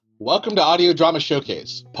Welcome to Audio Drama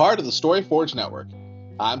Showcase, part of the Story Forge Network.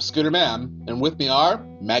 I'm Scooter Mam, and with me are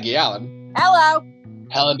Maggie Allen. Hello.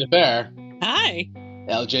 Helen DeFair. Hi.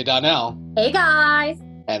 LJ Donnell. Hey, guys.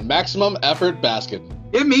 And Maximum Effort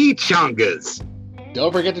Baskin. Gimme chungas.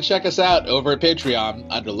 Don't forget to check us out over at Patreon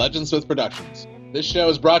under Legend Smith Productions. This show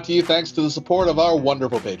is brought to you thanks to the support of our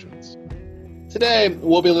wonderful patrons. Today,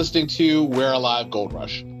 we'll be listening to We're Alive Gold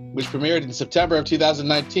Rush, which premiered in September of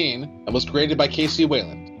 2019 and was created by Casey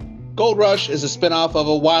Wayland. Gold Rush is a spin-off of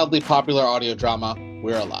a wildly popular audio drama,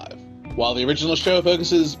 We're Alive. While the original show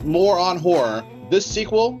focuses more on horror, this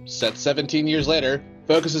sequel, set 17 years later,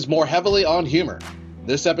 focuses more heavily on humor.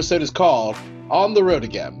 This episode is called On the Road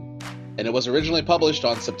Again, and it was originally published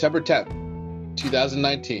on September 10th,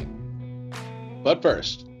 2019. But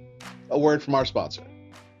first, a word from our sponsor.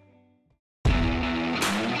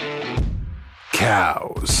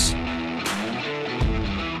 Cows,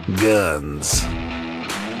 guns,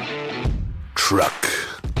 truck,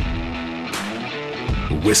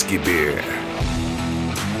 whiskey beer,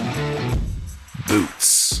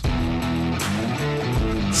 boots,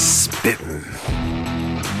 spittin',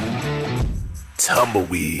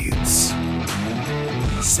 tumbleweeds,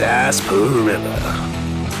 sarsaparilla,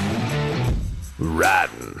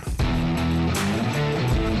 riding,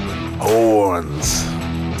 horns,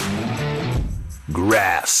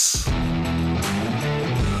 grass,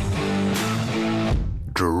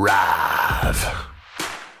 drive,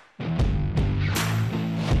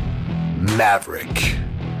 Maverick,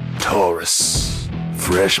 Taurus,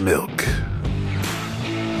 fresh milk,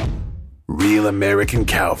 real American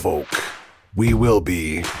cowfolk. We will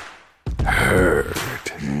be heard.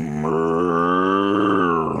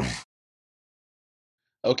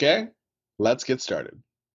 Okay, let's get started.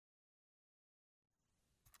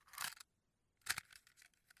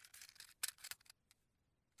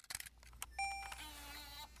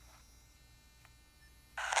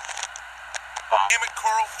 Damn it,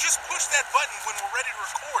 Carl. Just push that button when we're ready to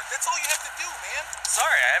record. That's all you have to do, man.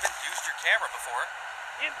 Sorry, I haven't used your camera before.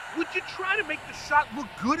 And would you try to make the shot look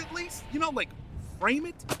good at least? You know, like, frame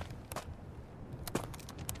it?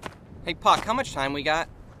 Hey, Puck, how much time we got?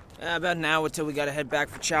 About an hour till we gotta head back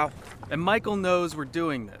for chow. And Michael knows we're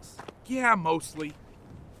doing this. Yeah, mostly.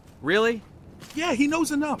 Really? Yeah, he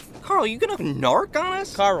knows enough. Carl, you gonna narc on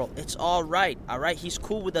us? Carl, it's alright? He's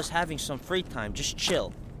cool with us having some free time. Just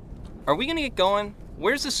chill. Are we gonna get going?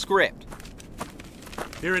 Where's the script?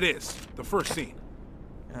 Here it is, the first scene.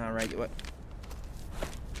 Alright, what?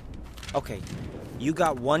 Okay, you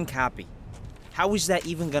got one copy. How is that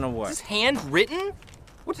even gonna work? Is this handwritten?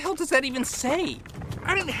 What the hell does that even say?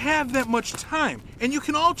 I didn't have that much time, and you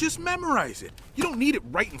can all just memorize it. You don't need it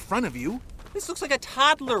right in front of you. This looks like a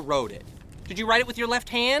toddler wrote it. Did you write it with your left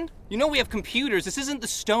hand? You know we have computers. This isn't the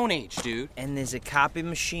Stone Age, dude. And there's a copy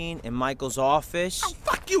machine in Michael's office. Oh,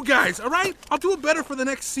 fuck you guys, all right? I'll do it better for the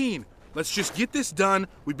next scene. Let's just get this done.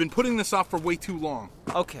 We've been putting this off for way too long.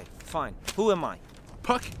 Okay, fine. Who am I?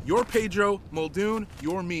 Puck, you're Pedro. Muldoon,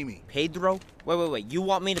 you're Mimi. Pedro? Wait. You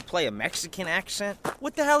want me to play a Mexican accent?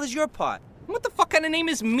 What the hell is your part? What the fuck kind of name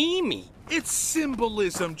is Mimi? It's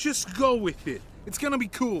symbolism. Just go with it. It's gonna be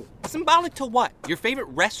cool. Symbolic to what? Your favorite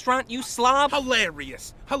restaurant, you slob?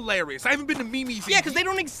 Hilarious. I haven't been to Mimi's in Yeah, because they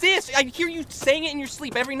don't exist. I hear you saying it in your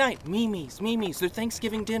sleep every night. Mimi's, their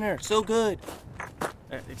Thanksgiving dinner. So good.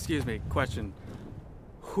 Excuse me, question.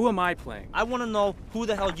 Who am I playing? I want to know who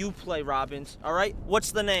the hell you play, Robbins. Alright?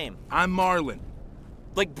 What's the name? I'm Marlon.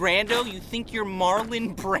 Like Brando? You think you're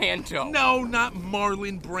Marlon Brando? No, not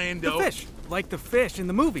Marlon Brando. The fish. Like the fish in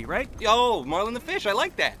the movie, right? Oh, Marlon the fish. I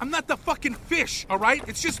like that. I'm not the fucking fish, all right?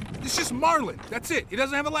 It's just Marlon. That's it. He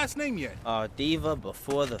doesn't have a last name yet. Diva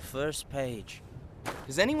before the first page.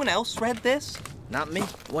 Has anyone else read this? Not me.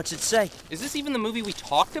 What's it say? Is this even the movie we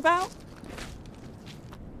talked about?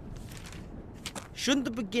 Shouldn't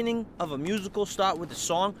the beginning of a musical start with a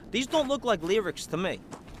song? These don't look like lyrics to me.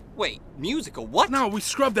 Wait, musical? What? No, we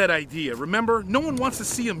scrubbed that idea, remember? No one wants to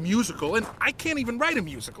see a musical, and I can't even write a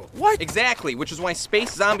musical. What? Exactly, which is why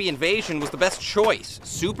Space Zombie Invasion was the best choice.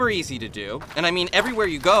 Super easy to do. And I mean, everywhere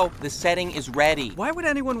you go, the setting is ready. Why would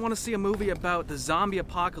anyone want to see a movie about the zombie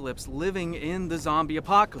apocalypse living in the zombie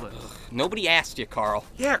apocalypse? Nobody asked you, Carl.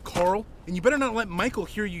 Yeah, Carl. And you better not let Michael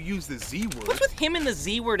hear you use the Z word. What's with him and the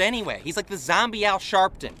Z word anyway? He's like the zombie Al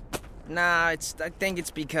Sharpton. Nah, I think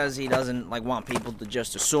it's because he doesn't want people to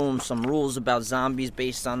just assume some rules about zombies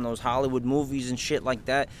based on those Hollywood movies and shit like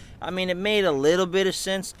that. I mean, it made a little bit of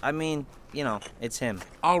sense. I mean, it's him.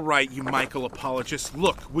 All right, you Michael apologists.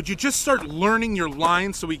 Look, would you just start learning your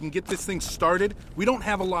lines so we can get this thing started? We don't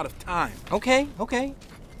have a lot of time. Okay.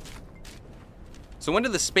 So when do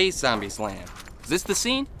the space zombies land? Is this the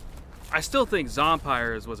scene? I still think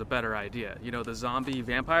Zompires was a better idea. You know, the zombie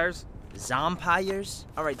vampires? Zompires?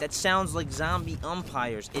 Alright, that sounds like zombie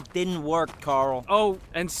umpires. It didn't work, Carl. Oh,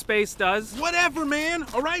 and space does? Whatever, man.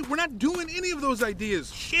 All right, we're not doing any of those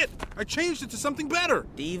ideas. Shit, I changed it to something better.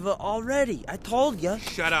 Diva already. I told ya.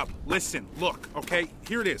 Shut up. Listen, look, okay?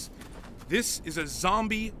 Here it is. This is a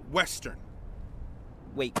zombie western.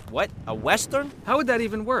 Wait, what? A western? How would that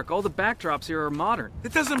even work? All the backdrops here are modern.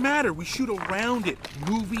 It doesn't matter. We shoot around it.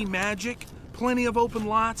 Movie magic, plenty of open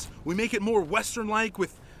lots. We make it more western-like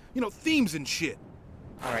with, themes and shit.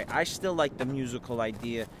 Alright, I still like the musical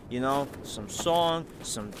idea. You know, some song,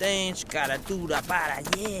 some dance, gotta do da bada,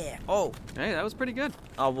 yeah. Oh. Hey, that was pretty good.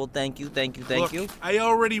 Oh, well, thank you. Look, I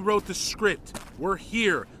already wrote the script. We're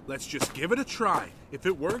here. Let's just give it a try. If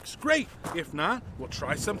it works, great. If not, we'll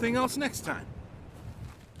try something else next time.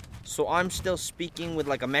 So I'm still speaking with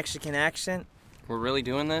like a Mexican accent? We're really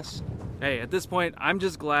doing this? Hey, at this point, I'm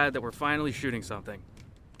just glad that we're finally shooting something.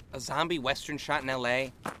 A zombie western shot in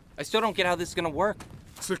L.A.? I still don't get how this is gonna work.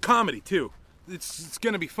 It's a comedy, too. It's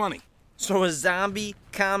gonna be funny. So a zombie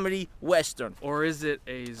comedy western. Or is it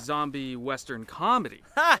a zombie western comedy?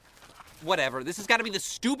 Ha! Whatever, this has gotta be the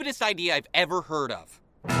stupidest idea I've ever heard of.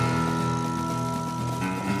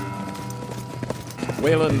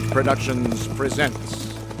 Wayland Productions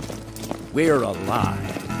presents We're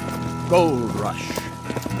Alive, Gold Rush.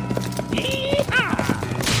 Yeehaw!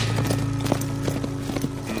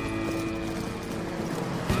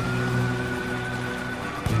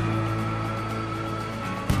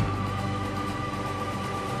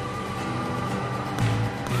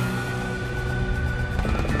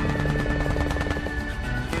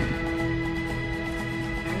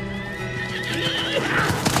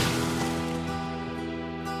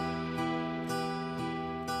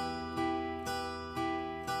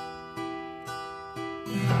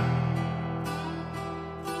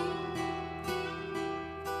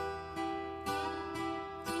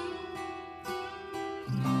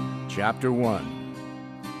 Chapter 1.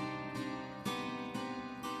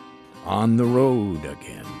 On the road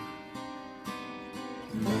again.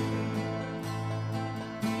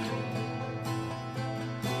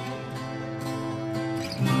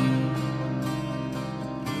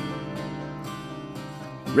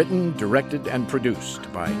 Written, directed, and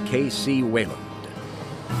produced by K.C. Wayland.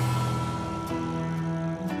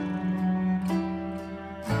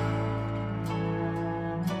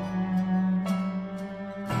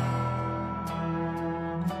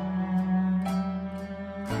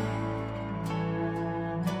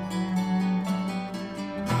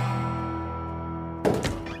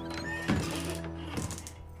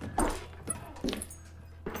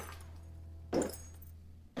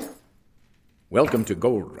 Welcome to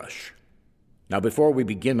Gold Rush. Now, before we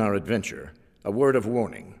begin our adventure, a word of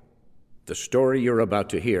warning. The story you're about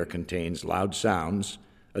to hear contains loud sounds,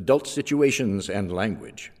 adult situations, and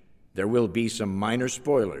language. There will be some minor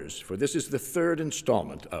spoilers, for this is the third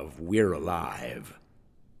installment of We're Alive.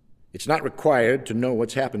 It's not required to know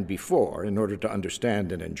what's happened before in order to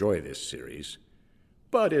understand and enjoy this series,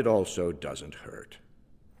 but it also doesn't hurt.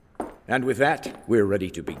 And with that, we're ready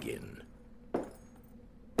to begin.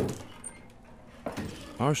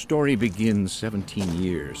 Our story begins 17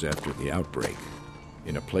 years after the outbreak,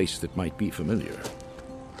 in a place that might be familiar.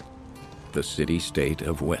 The city-state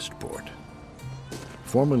of Westport,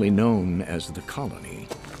 formerly known as the Colony.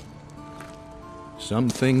 Some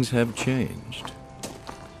things have changed,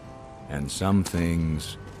 and some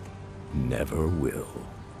things never will.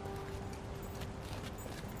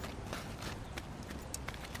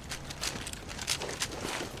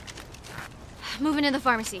 Move into the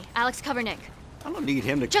pharmacy. Alex, cover Nick. I don't need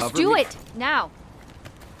him to Just cover do me. it, now.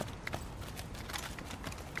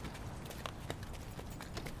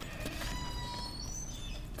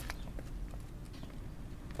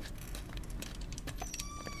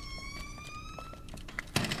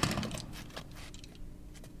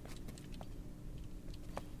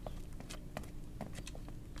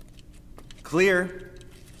 Clear.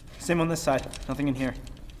 Same on this side. Nothing in here.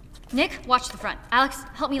 Nick, watch the front. Alex,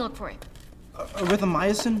 help me look for it.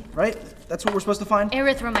 Erythromycin, right? That's what we're supposed to find?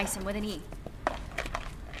 Erythromycin with an E.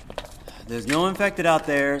 There's no infected out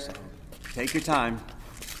there, so take your time.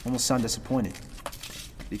 Almost sound disappointed.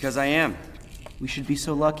 Because I am. We should be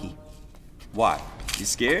so lucky. Why? You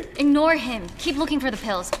scared? Ignore him. Keep looking for the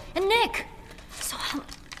pills. And Nick!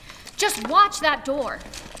 Just watch that door.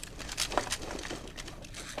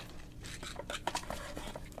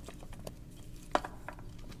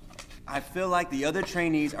 I feel like the other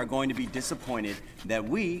trainees are going to be disappointed that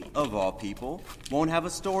we, of all people, won't have a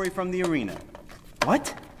story from the arena.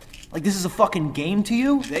 What? Like this is a fucking game to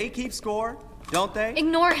you? They keep score, don't they?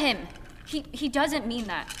 Ignore him. He doesn't mean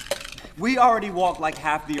that. We already walked like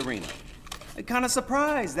half the arena. I'm kind of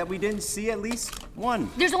surprised that we didn't see at least one.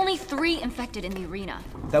 There's only 3 infected in the arena.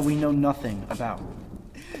 That we know nothing about.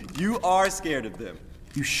 You are scared of them.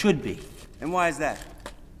 You should be. And why is that?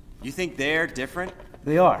 You think they're different?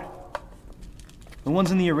 They are. The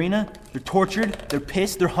ones in the arena, they're tortured, they're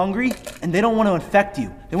pissed, they're hungry, and they don't want to infect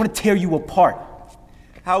you. They want to tear you apart.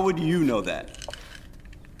 How would you know that?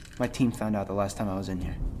 My team found out the last time I was in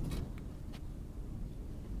here.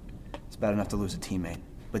 It's bad enough to lose a teammate,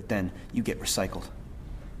 but then you get recycled.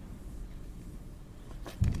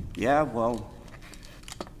 Yeah, well,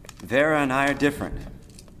 Vera and I are different.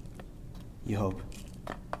 You hope.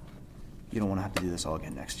 You don't want to have to do this all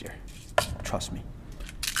again next year. Trust me.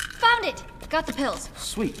 Found it! Got the pills.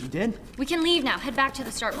 Sweet, you did? We can leave now. Head back to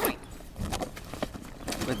the start point.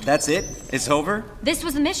 But that's it? It's over? This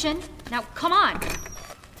was the mission. Now, come on.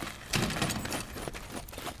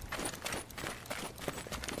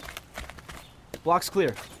 Block's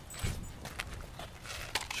clear.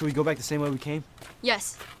 Should we go back the same way we came?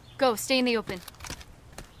 Yes. Go. Stay in the open.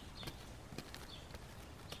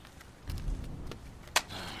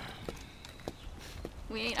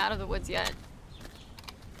 We ain't out of the woods yet.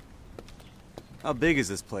 How big is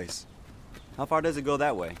this place? How far does it go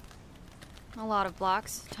that way? A lot of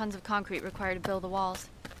blocks. Tons of concrete required to build the walls.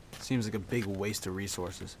 Seems like a big waste of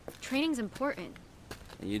resources. Training's important.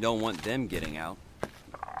 You don't want them getting out.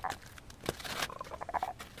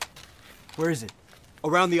 Where is it?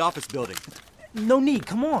 Around the office building. No need,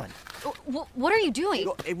 come on. What are you doing?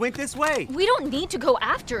 It went this way. We don't need to go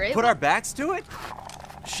after it. Put our backs to it?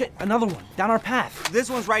 Shit, another one. Down our path. This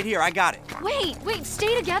one's right here. I got it. Wait,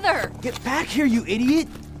 stay together. Get back here, you idiot.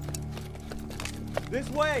 This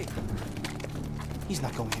way. He's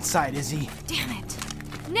not going inside, is he? Damn it.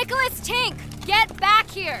 Nicholas Tink, get back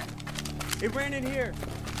here. It ran in here.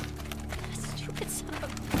 Stupid son of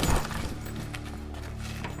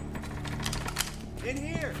a... In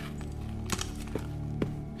here.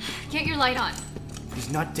 Get your light on. He's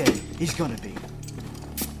not dead. He's gonna be.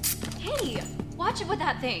 Hey, watch it with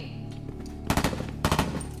that thing.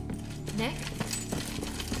 Nick?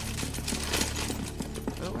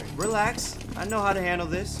 Relax. I know how to handle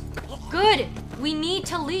this. Good. We need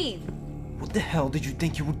to leave. What the hell did you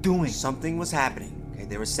think you were doing? Something was happening. Okay,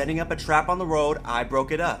 they were setting up a trap on the road. I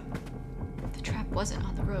broke it up. The trap wasn't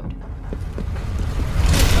on the road.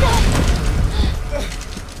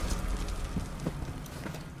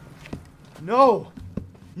 No!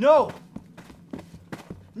 No!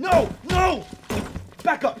 No! No!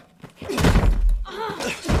 Back up!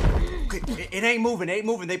 Okay, it ain't moving. It ain't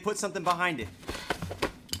moving. They put something behind it.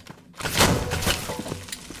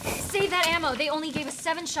 Save that ammo. They only gave us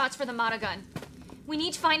 7 shots for the Mata gun. We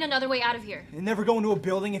need to find another way out of here. And never go into a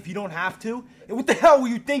building if you don't have to? And what the hell were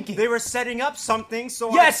you thinking? They were setting up something,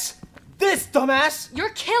 so Yes! This, dumbass! Your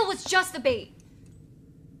kill was just the bait.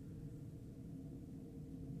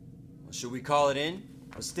 Should we call it in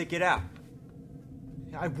or stick it out?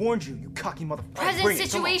 I warned you, you cocky motherfucker. Present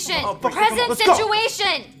situation. Come on. Present Let's go.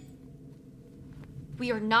 situation.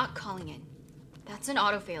 We are not calling in. That's an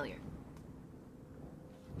auto failure.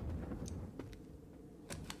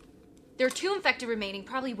 There are 2 infected remaining,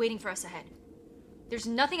 probably waiting for us ahead. There's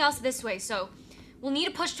nothing else this way, so we'll need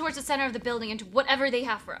to push towards the center of the building into whatever they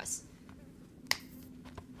have for us.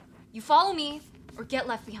 You follow me or get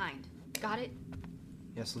left behind. Got it?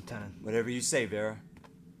 Yes, Lieutenant. Whatever you say, Vera.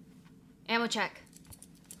 Ammo check.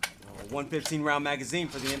 115 round magazine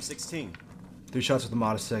for the M16. 3 shots with the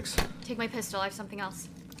Mata 6. Take my pistol. I have something else.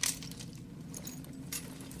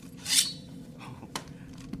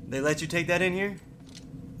 They let you take that in here?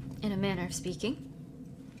 In a manner of speaking.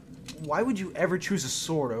 Why would you ever choose a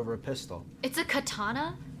sword over a pistol? It's a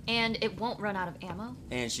katana, and it won't run out of ammo.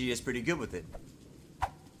 And she is pretty good with it.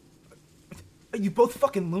 Are you both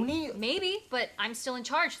fucking loony? Maybe, but I'm still in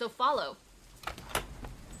charge, so follow.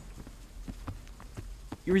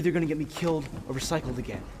 You're either gonna get me killed or recycled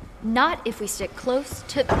again. Not if we stick close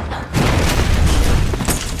to...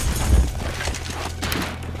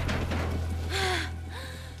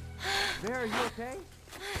 Vera, are you okay?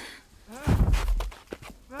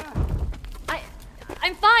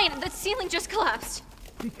 I'm fine. The ceiling just collapsed.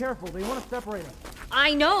 Be careful, they want to separate us.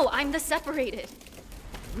 I know. I'm the separated.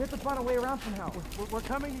 We have to find a way around somehow. We're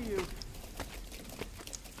coming to you.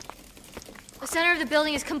 The center of the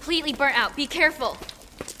building is completely burnt out. Be careful.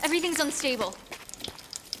 Everything's unstable.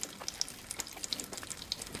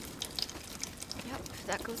 Yep,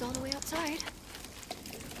 that goes all the way outside.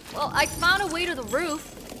 Well, I found a way to the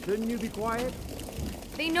roof. Shouldn't you be quiet?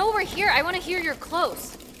 They know we're here. I want to hear you're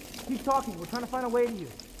close. Keep talking. We're trying to find a way to you.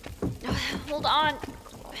 Hold on.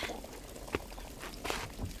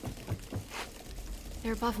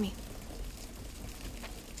 They're above me.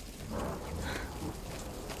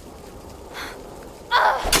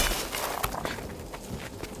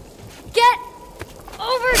 Get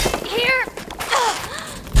over here!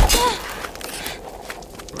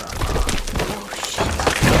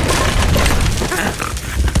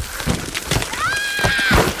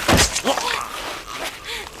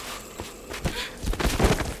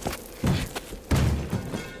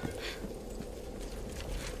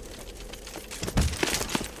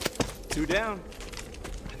 Two down.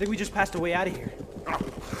 I think we just passed a way out of here.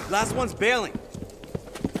 Last one's bailing.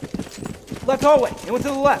 Left hallway. It went to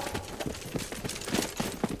the left.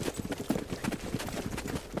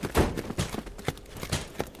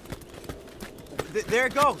 There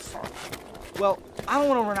it goes. Well, I don't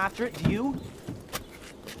want to run after it. Do you?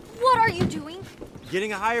 What are you doing?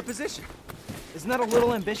 Getting a higher position. Isn't that a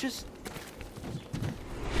little ambitious?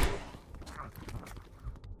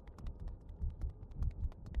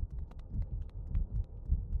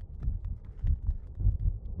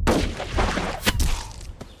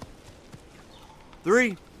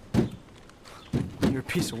 Three. You're a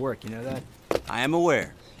piece of work, you know that? I am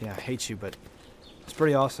aware. Yeah, I hate you, but it's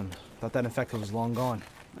pretty awesome. Thought that infected was long gone.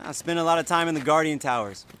 I spent a lot of time in the Guardian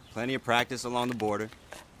Towers. Plenty of practice along the border.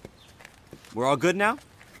 We're all good now?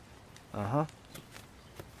 Uh-huh.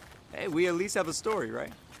 Hey, we at least have a story,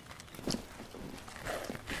 right?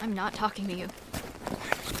 I'm not talking to you.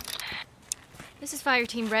 This is Fire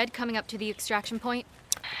Team Red coming up to the extraction point.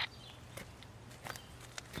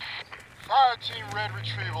 Fire Team Red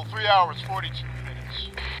retrieval, 3 hours, 42 minutes.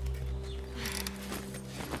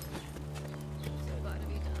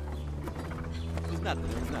 There's nothing,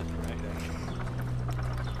 right?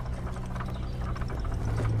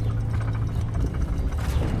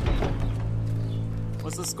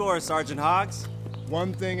 What's the score, Sergeant Hoggs?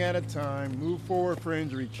 One thing at a time. Move forward for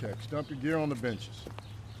injury checks. Dump your gear on the benches.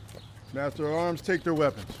 Master of Arms, take their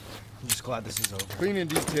weapons. I'm just glad this is over. Cleaning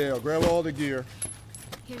detail. Grab all the gear.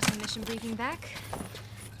 Here's the mission briefing back.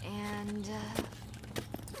 And,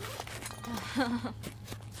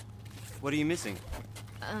 What are you missing?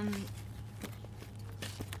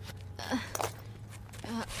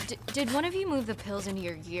 Did one of you move the pills into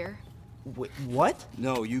your gear? Wait, what?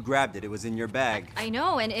 No, you grabbed it. It was in your bag. I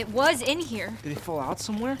know, and it was in here. Did it fall out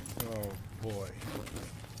somewhere? Oh, boy.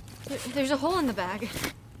 There's a hole in the bag.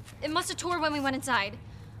 It must have tore when we went inside.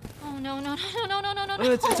 Oh, no.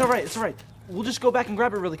 It's all right, it's all right. We'll just go back and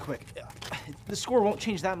grab it really quick. The score won't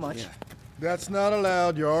change that much. Yeah. That's not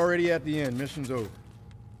allowed. You're already at the end. Mission's over.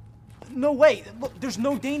 No way. Look, there's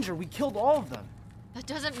no danger. We killed all of them. That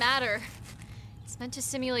doesn't matter. It's meant to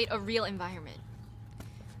simulate a real environment.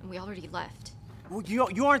 And we already left. Well,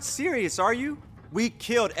 you aren't serious, are you? We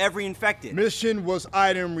killed every infected. Mission was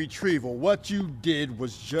item retrieval. What you did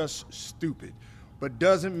was just stupid. But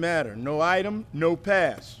doesn't matter. No item, no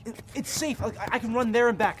pass. It's safe. I can run there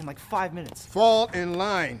and back in like 5 minutes. Fall in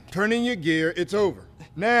line. Turn in your gear. It's over.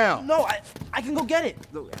 Now. No, I can go get it.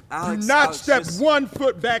 Look, Alex, do not Alex, step just... 1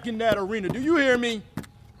 foot back in that arena. Do you hear me?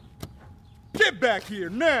 Get back here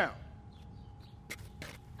now.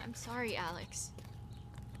 I'm sorry, Alex.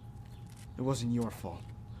 It wasn't your fault.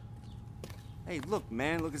 Hey, look,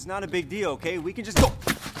 man. Look, it's not a big deal, okay? We can just go.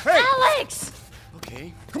 Hey! Alex!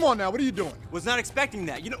 Okay. Come on now. What are you doing? Was not expecting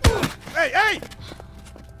that. You know... Hey!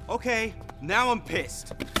 Okay, now I'm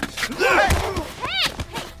pissed. Hey!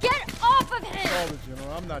 Get off of him! Call the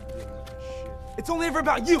general. I'm not dealing with this shit. It's only ever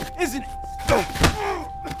about you, isn't it?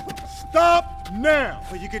 Stop now!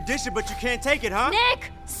 Well, you could dish it, but you can't take it, huh?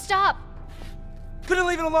 Nick! Stop! Couldn't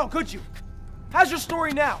leave it alone, could you? How's your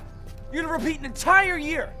story now? You're gonna repeat an entire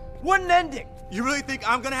year. One ending. You really think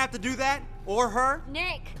I'm gonna have to do that? Or her?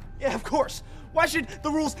 Nick! Yeah, of course. Why should the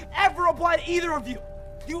rules ever apply to either of you?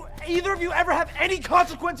 Do either of you ever have any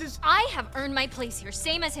consequences? I have earned my place here,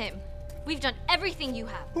 same as him. We've done everything you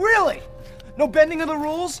have. Really? No bending of the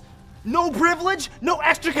rules? No privilege? No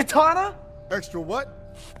extra katana? Extra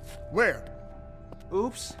what? Where?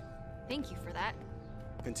 Oops. Thank you for that.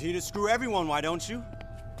 Continue to screw everyone, why don't you?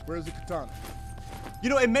 Where's the katana? You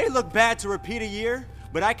know, it may look bad to repeat a year,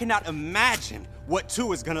 but I cannot imagine what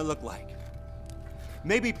 2 is gonna look like.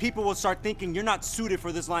 Maybe people will start thinking you're not suited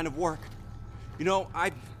for this line of work. You know,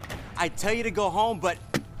 I tell you to go home, but...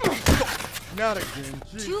 Not again.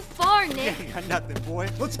 Jeez. Too far, Nick. We got nothing, boy.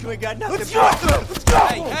 Let's go. We got nothing. Let's go! Let's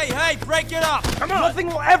go! Hey, break it up! Come on! Nothing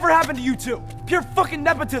will ever happen to you two. Pure fucking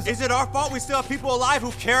nepotism. Is it our fault we still have people alive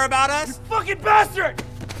who care about us? You fucking bastard!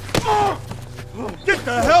 Get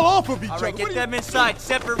the hell off of each other! All right, get them inside.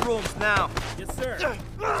 Separate rooms now. Yes, sir. You're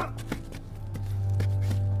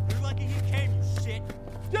lucky he came, you shit.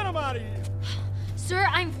 Get him out of here! Sir,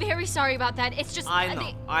 I'm very sorry about that. It's just...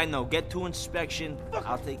 I know. Get to inspection.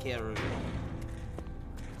 I'll take care of it.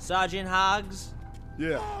 Sergeant Hoggs?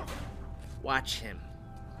 Yeah. Watch him.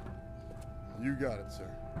 You got it, sir.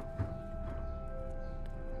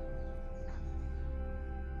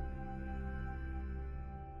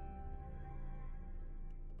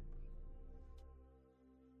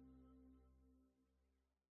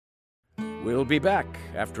 We'll be back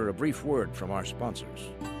after a brief word from our sponsors.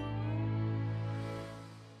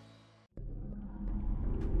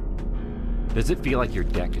 Does it feel like your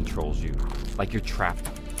debt controls you? Like you're trapped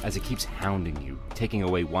as it keeps hounding you, taking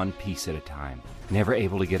away one piece at a time, never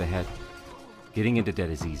able to get ahead? Getting into debt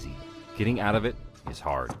is easy. Getting out of it is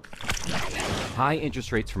hard. High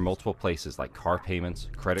interest rates from multiple places like car payments,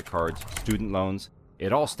 credit cards, student loans,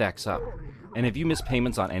 it all stacks up. And if you miss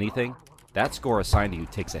payments on anything, that score assigned to you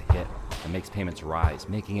takes a hit and makes payments rise,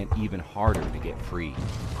 making it even harder to get free.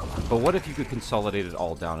 But what if you could consolidate it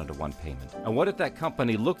all down into one payment? And what if that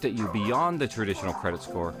company looked at you beyond the traditional credit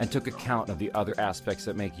score and took account of the other aspects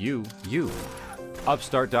that make you, you?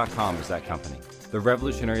 Upstart.com is that company. The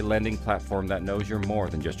revolutionary lending platform that knows you're more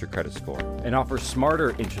than just your credit score and offers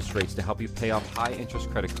smarter interest rates to help you pay off high-interest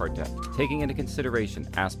credit card debt, taking into consideration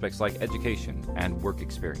aspects like education and work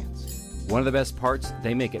experience. One of the best parts,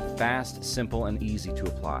 they make it fast, simple, and easy to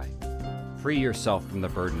apply. Free yourself from the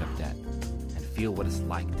burden of debt and feel what it's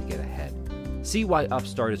like to get ahead. See why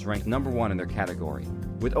Upstart is ranked #1 in their category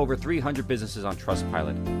with over 300 businesses on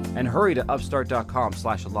Trustpilot, and hurry to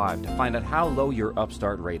upstart.com/alive to find out how low your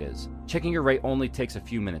Upstart rate is. Checking your rate only takes a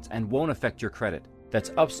few minutes and won't affect your credit.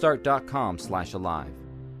 That's upstart.com/alive.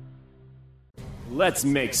 Let's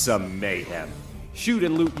make some mayhem. Shoot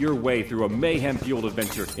and loot your way through a mayhem-fueled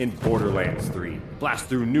adventure in Borderlands 3. Blast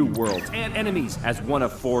through new worlds and enemies as one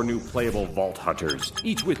of 4 new playable Vault Hunters,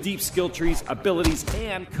 each with deep skill trees, abilities,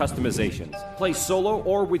 and customizations. Play solo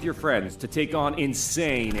or with your friends to take on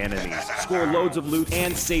insane enemies, score loads of loot,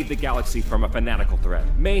 and save the galaxy from a fanatical threat.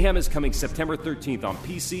 Mayhem is coming September 13th on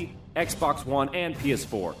PC, Xbox One, and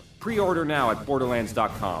PS4. Pre-order now at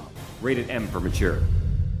Borderlands.com. Rated M for mature.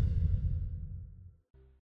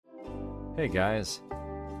 Hey guys,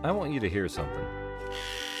 I want you to hear something.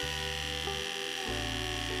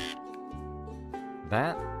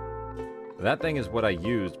 That thing is what I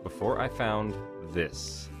used before I found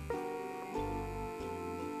this.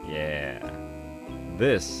 Yeah.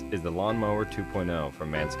 This is the Lawnmower 2.0 from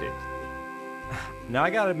Manscaped. Now I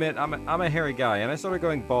gotta admit, I'm a hairy guy, and I started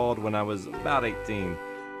going bald when I was about 18.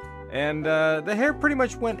 And the hair pretty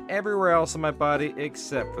much went everywhere else on my body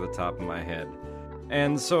except for the top of my head.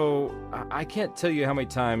 And so, I can't tell you how many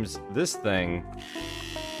times this thing,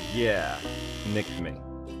 nicked me.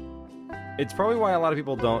 It's probably why a lot of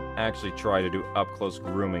people don't actually try to do up-close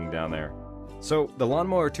grooming down there. So, the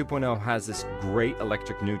Lawnmower 2.0 has this great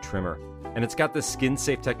electric new trimmer, and it's got this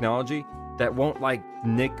skin-safe technology that won't,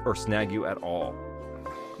 nick or snag you at all.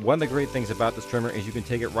 One of the great things about this trimmer is you can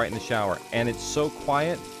take it right in the shower, and it's so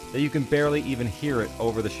quiet that you can barely even hear it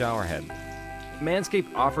over the shower head.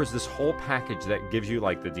 Manscaped offers this whole package that gives you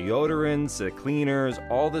the deodorants, the cleaners,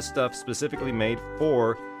 all this stuff specifically made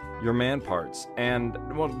for your man parts. And,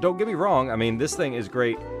 well, don't get me wrong, I mean, this thing is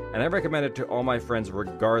great, and I recommend it to all my friends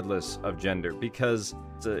regardless of gender, because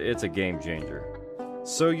it's a game changer.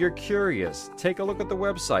 So you're curious, take a look at the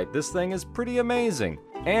website. This thing is pretty amazing.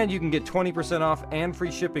 And you can get 20% off and free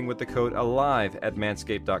shipping with the code ALIVE at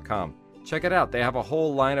manscaped.com. Check it out, they have a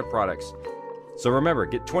whole line of products. So remember,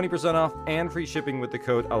 get 20% off and free shipping with the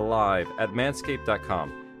code ALIVE at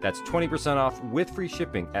manscaped.com. That's 20% off with free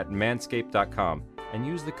shipping at manscaped.com. And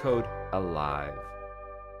use the code ALIVE.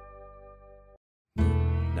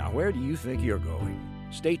 Now, where do you think you're going?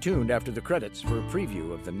 Stay tuned after the credits for a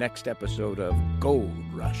preview of the next episode of Gold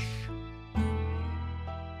Rush.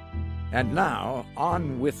 And now,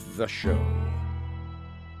 on with the show.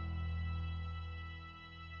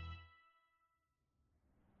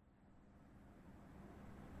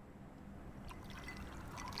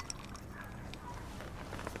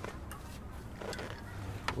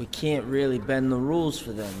 We can't really bend the rules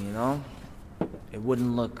for them, you know? It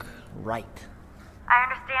wouldn't look right. I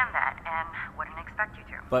understand that, and wouldn't expect you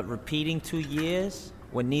to. But repeating 2 years,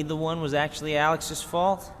 when neither one was actually Alex's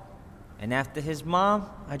fault, and after his mom,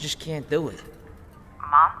 I just can't do it.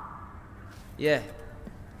 Mom? Yeah.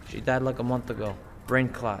 She died a month ago. Brain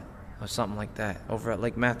clot, or something like that, over at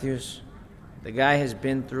Lake Matthews. The guy has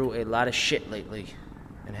been through a lot of shit lately,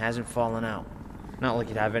 and hasn't fallen out. Not like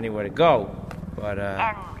he'd have anywhere to go, but,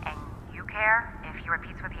 And you care if he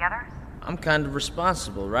repeats with the others? I'm kind of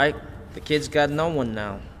responsible, right? The kid's got no one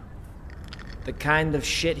now. The kind of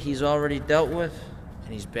shit he's already dealt with,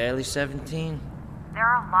 and he's barely 17. There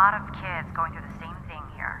are a lot of kids going through the same thing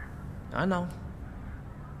here. I know.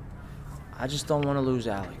 I just don't want to lose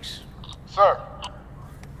Alex. Sir,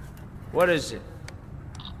 What is it?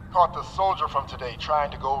 caught the soldier from today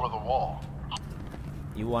trying to go over the wall.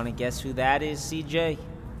 You want to guess who that is, CJ?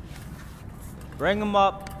 Bring him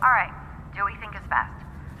up. All right, do what you think is best.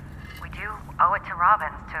 We do owe it to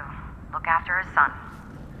Robbins to look after his son.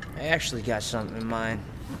 I actually got something in mind.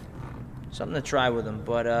 Something to try with him,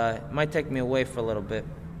 but it might take me away for a little bit.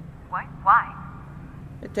 What? Why?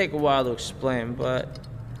 It'd take a while to explain, but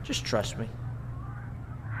just trust me.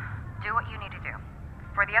 Do what you need to do.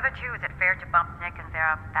 For the other two, is it fair to bump Nick and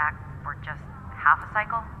Vera back for just half a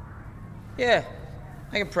cycle? Yeah,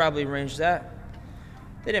 I could probably arrange that.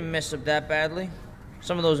 They didn't mess up that badly.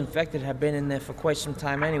 Some of those infected have been in there for quite some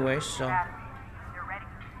time anyway, so... You're ready?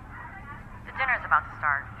 The dinner's about to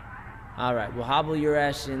start. All right, well, hobble your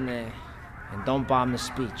ass in there, and don't bomb the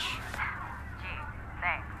speech. Gee,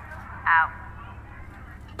 thanks. Out.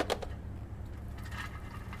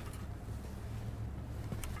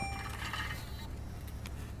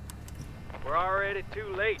 We're already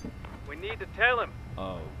too late. We need to tell him.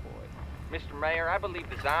 Oh, boy. Mr. Mayor, I believe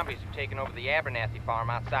the zombies have taken over the Abernathy farm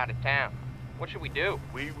outside of town. What should we do?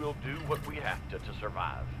 We will do what we have to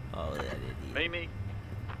survive. Oh, that idiot. Mimi,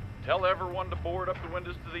 tell everyone to board up the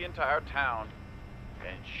windows to the entire town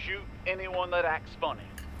and shoot anyone that acts funny.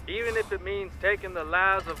 Even if it means taking the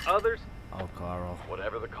lives of others? Oh, Carl.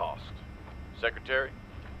 Whatever the cost. Secretary,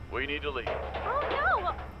 we need to leave. Oh,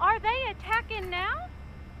 no! Are they attacking now?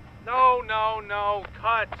 No.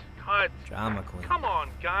 Cut. Drama queen. Come on,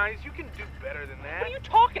 guys. You can do better than that. What are you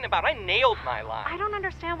talking about? I nailed my line. I don't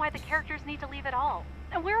understand why the characters need to leave at all.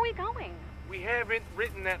 And where are we going? We haven't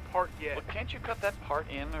written that part yet. Well, can't you cut that part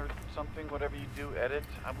in or something, whatever you do, edit?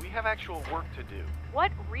 We have actual work to do.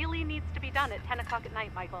 What really needs to be done at 10 o'clock at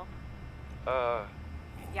night, Michael?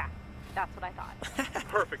 Yeah, that's what I thought.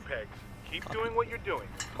 Perfect, Pegs. Keep doing what you're doing.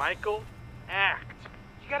 Michael, act.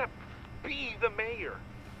 You gotta be the mayor.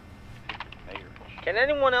 Mayor. Can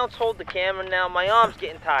anyone else hold the camera now? My arm's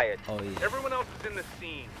getting tired. Oh, yeah. Everyone else is in the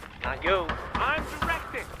scene. Not you. I'm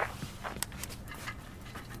directing.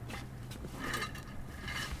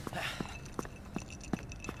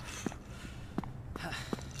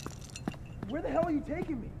 Where the hell are you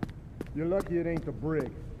taking me? You're lucky it ain't the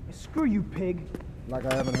brig. Screw you, pig. Like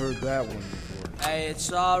I haven't heard that one before. Hey,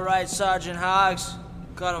 it's all right, Sergeant Hoggs.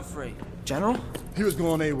 Cut him free. General? He was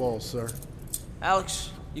going AWOL, sir.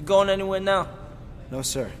 Alex, you going anywhere now? No,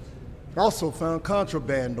 sir. Also found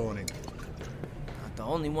contraband on him. Not the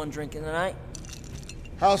only one drinking tonight.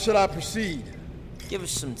 How should I proceed? Give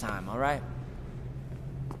us some time, all right?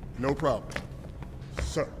 No problem.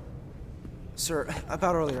 Sir. Sir,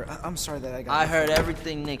 about earlier, I'm sorry that I got... I heard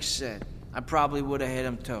everything Nick said. I probably would have hit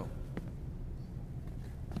him too.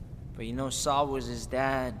 But you know, Saul was his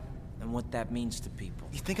dad, and what that means to people.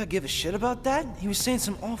 You think I give a shit about that? He was saying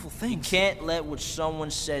some awful things. You can't let what someone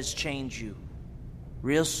says change you.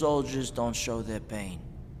 Real soldiers don't show their pain.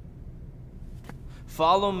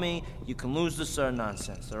 Follow me, you can lose the sir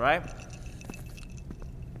nonsense, all right?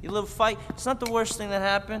 Your little fight, it's not the worst thing that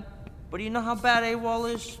happened, but do you know how bad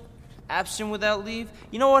AWOL is? Absent without leave?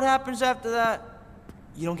 You know what happens after that?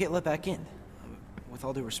 You don't get let back in. With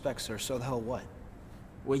all due respect, sir, so the hell what?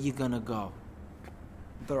 Where you gonna go?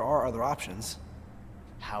 There are other options.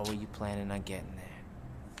 How are you planning on getting there?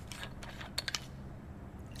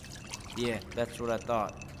 Yeah, that's what I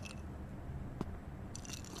thought.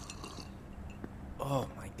 Oh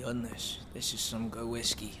my goodness, this is some good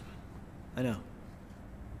whiskey. I know.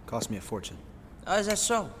 Cost me a fortune. Oh, is that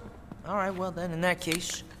so? All right, well then, in that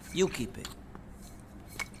case, you keep it.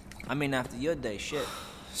 I mean, after your day, shit.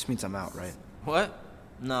 This means I'm out, right? What?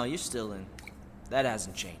 No, you're still in. That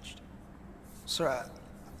hasn't changed. Sir,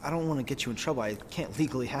 I don't want to get you in trouble. I can't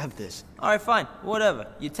legally have this. All right, fine. Whatever.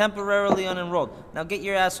 You're temporarily unenrolled. Now get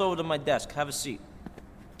your ass over to my desk. Have a seat.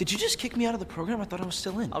 Did you just kick me out of the program? I thought I was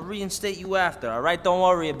still in. I'll reinstate you after, all right? Don't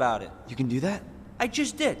worry about it. You can do that? I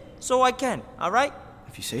just did, so I can, all right?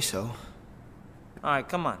 If you say so. All right,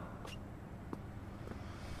 come on.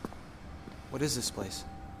 What is this place?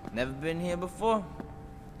 Never been here before?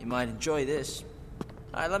 You might enjoy this.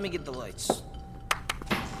 All right, let me get the lights.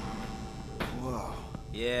 Whoa.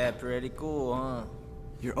 Yeah, pretty cool, huh?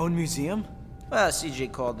 Your own museum? Well,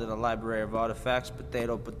 CJ called it a library of artifacts,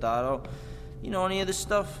 potato. You know any of this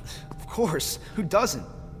stuff? Of course. Who doesn't?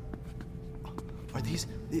 Are these...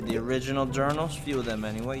 The original journals? Few of them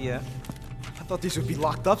anyway, yeah. I thought these would be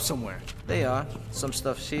locked up somewhere. They are. Some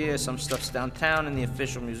stuff's here, some stuff's downtown in the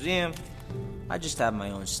official museum. I just have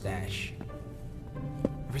my own stash.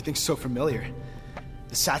 Everything's so familiar.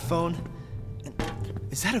 The sat phone.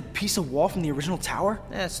 Is that a piece of wall from the original tower?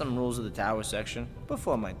 Some rules of the tower section.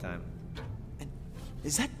 Before my time. And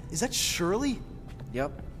is that Shirley?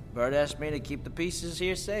 Yep. Bert asked me to keep the pieces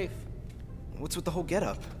here safe. What's with the whole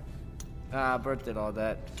getup? Bert did all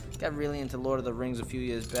that. Got really into Lord of the Rings a few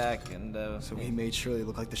years back, and So he made Shirley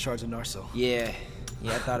look like the shards of Narsil. Yeah,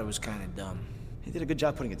 I thought it was kind of dumb. He did a good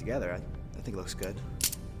job putting it together. I think it looks good.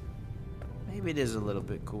 Maybe it is a little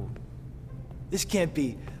bit cool. This can't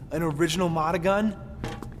be an original Motagun?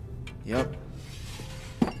 Yep.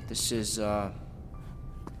 This is the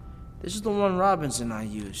one Robinson I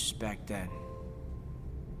used back then.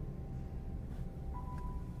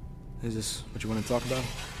 Is this what you want to talk about?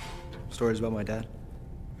 Stories about my dad?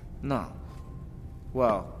 No.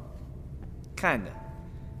 Well, kinda.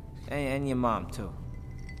 And your mom, too.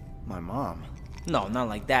 My mom? No, not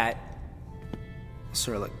like that.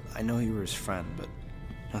 Sir, look, I know you were his friend, but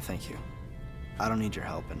no thank you. I don't need your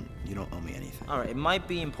help, and you don't owe me anything. All right, it might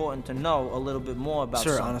be important to know a little bit more about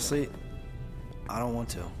Sir, something. honestly, I don't want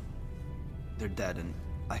to. They're dead, and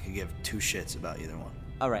I could give two shits about either one.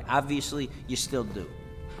 All right, obviously, you still do.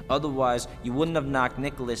 Otherwise, you wouldn't have knocked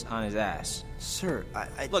Nicholas on his ass. Sir,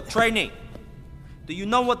 I... Look, trainee, do you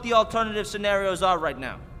know what the alternative scenarios are right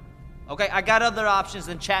now? Okay, I got other options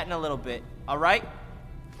than chatting a little bit, all right?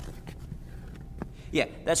 Yeah,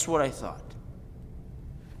 that's what I thought.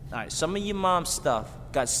 All right, some of your mom's stuff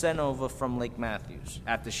got sent over from Lake Matthews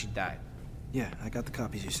after she died. Yeah, I got the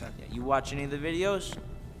copies you sent. Yeah, you watch any of the videos?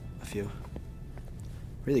 A few.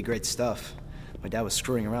 Really great stuff. My dad was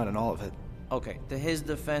screwing around in all of it. Okay, to his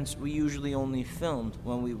defense, we usually only filmed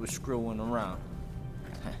when we were screwing around.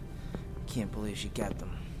 Can't believe she kept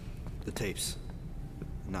them. The tapes.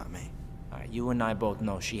 Not me. All right, you and I both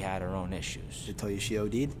know she had her own issues. Did they tell you she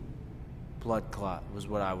OD'd? Blood clot was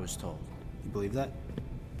what I was told. You believe that?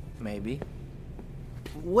 Maybe.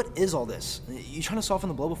 What is all this? You trying to soften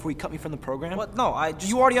the blow before you cut me from the program? What? No, I just...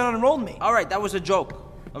 You already unenrolled me. All right, that was a joke.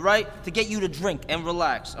 All right? To get you to drink and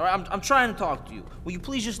relax. All right? I'm trying to talk to you. Will you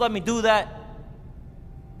please just let me do that?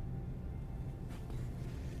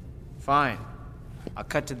 Fine. I'll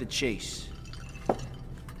cut to the chase.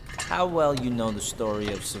 How well you know the story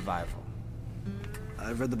of survival?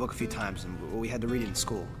 I've read the book a few times, and we had to read it in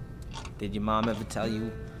school. Did your mom ever tell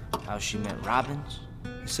you how she met Robbins?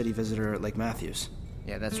 He said he visited her at Lake Matthews.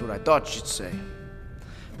 Yeah, that's what I thought she'd say.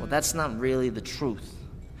 Well, that's not really the truth.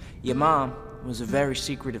 Your mom was a very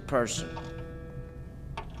secretive person.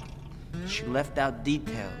 She left out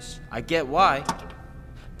details. I get why.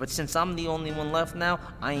 But since I'm the only one left now,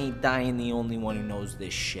 I ain't dying the only one who knows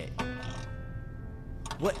this shit.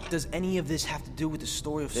 What does any of this have to do with the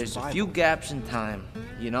story of survival? There's a few gaps in time,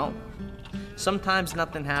 you know? Sometimes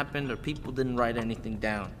nothing happened or people didn't write anything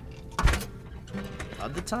down.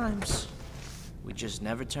 Other times, we just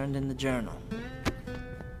never turned in the journal.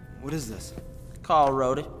 What is this? Carl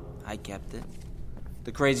wrote it. I kept it.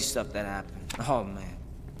 The crazy stuff that happened. Oh, man.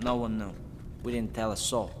 No one knew. We didn't tell a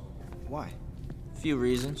soul. Why? A few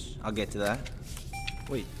reasons. I'll get to that.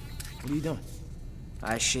 Wait, what are you doing?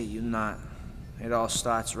 I shit you not. It all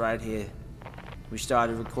starts right here. We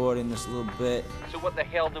started recording this little bit. So what the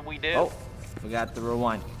hell did we do? Oh, forgot to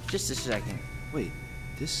rewind. Just a second. Wait,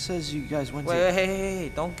 this says you guys went Wait,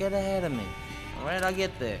 hey, don't get ahead of me. All right, I'll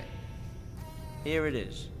get there. Here it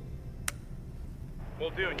is. Well,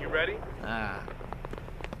 dude, you ready?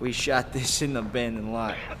 We shot this in the abandoned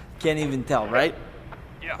lot. Can't even tell, right?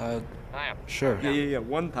 Yeah. Sure. Yeah.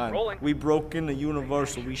 One time, Rolling. we broke into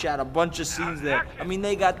Universal. We shot a bunch of scenes there. I mean,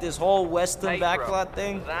 they got this whole Western backlot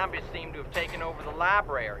thing. The zombies seem to have taken over the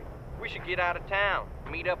library. We should get out of town.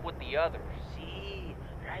 Meet up with the others. See,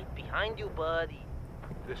 right behind you, buddy.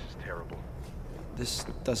 This is terrible. This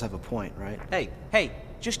does have a point, right? Hey,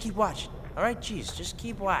 just keep watching. All right, jeez, just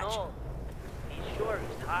keep watching. No. Be sure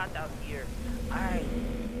it's hot out here. I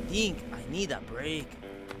think I need a break.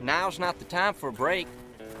 Now's not the time for a break.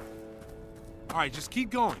 All right, just keep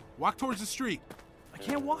going. Walk towards the street. I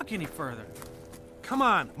can't walk any further. Come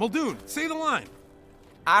on, Muldoon, say the line.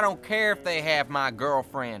 I don't care if they have my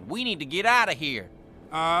girlfriend. We need to get out of here.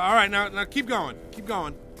 All right, now keep going. Keep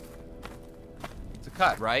going. It's a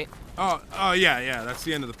cut, right? Oh, yeah, that's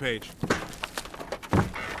the end of the page.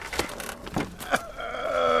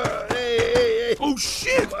 Hey. Oh,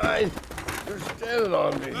 shit! Fine. You're standing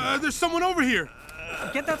on me. There's someone over here.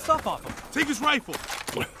 Get that stuff off him. Take his rifle.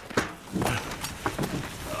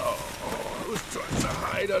 I was trying to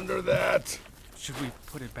hide under that. Should we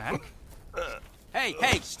put it back?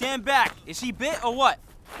 Hey, stand back. Is he bit or what?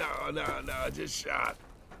 No, just shot.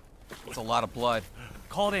 It's a lot of blood.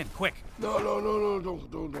 Call it in, quick. No,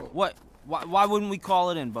 don't. What? Why wouldn't we call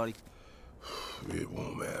it in, buddy? It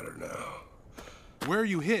won't matter now. Where are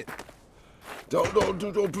you hit?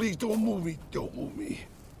 Don't, please don't move me. Don't move me.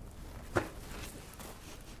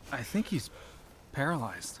 I think he's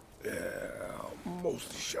paralyzed. Yeah,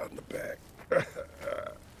 mostly shot in the back.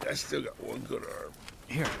 I still got one good arm.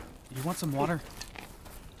 Here, you want some water?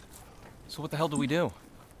 So what the hell do we do?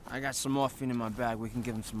 I got some morphine in my bag. We can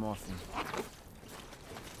give him some morphine.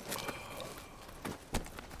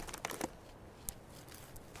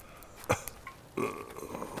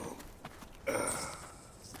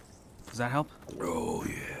 Does that help? Oh,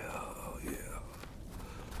 yeah.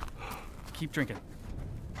 Keep drinking.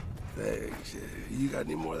 Thanks. You got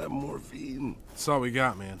any more of that morphine? That's all we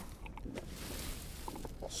got, man.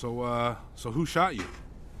 So who shot you?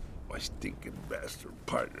 My stinking bastard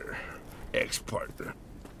partner. Ex-partner.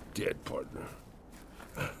 Dead partner.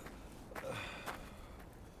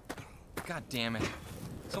 God damn it.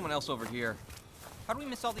 Someone else over here. How do we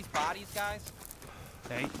miss all these bodies, guys?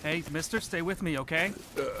 Hey, mister, stay with me, okay?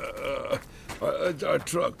 Our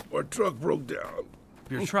truck broke down.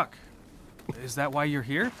 Your truck? Is that why you're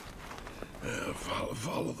here?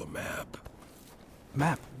 Follow the map.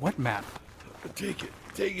 Map? What map? Take it,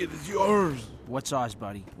 it's yours. What's ours,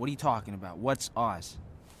 buddy? What are you talking about? What's ours?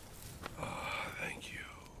 Thank you.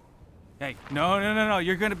 Hey, no,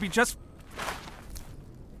 you're gonna be just...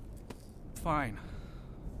 fine.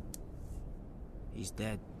 He's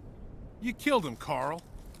dead. You killed him, Carl.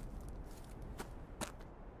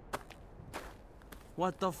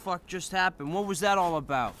 What the fuck just happened? What was that all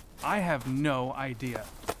about? I have no idea.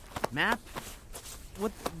 Map?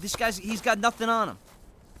 What? This guy's... he's got nothing on him.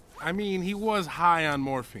 I mean, he was high on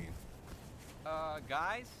morphine.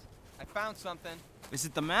 Guys? I found something. Is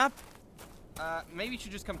it the map? Maybe you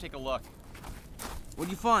should just come take a look.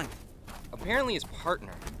 What'd you find? Apparently his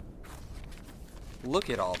partner.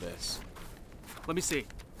 Look at all this. Let me see.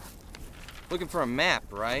 Looking for a map,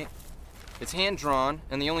 right? It's hand-drawn,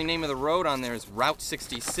 and the only name of the road on there is Route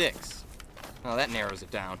 66. Oh, that narrows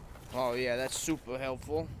it down. Oh, yeah, that's super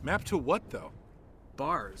helpful. Map to what, though?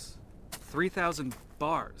 Bars. 3,000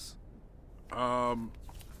 bars.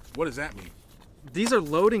 What does that mean? These are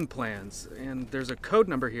loading plans, and there's a code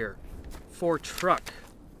number here. For truck.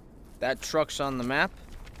 That truck's on the map?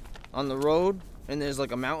 On the road? And there's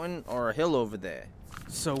like a mountain or a hill over there.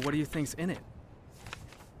 So what do you think's in it?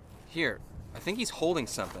 Here, I think he's holding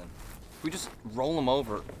something. We just roll him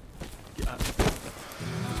over.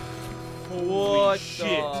 What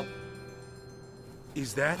shit?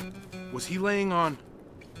 Is that... was he laying on...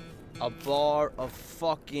 a bar of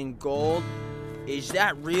fucking gold? Is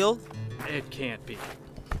that real? It can't be.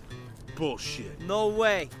 Bullshit. No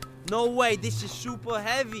way. No way. This is super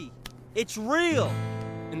heavy. It's real.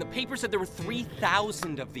 And the paper said there were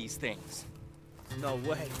 3,000 of these things. No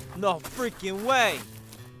way. No freaking way.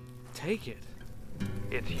 Take it.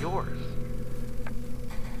 It's yours.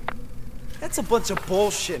 That's a bunch of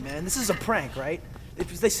bullshit, man. This is a prank, right?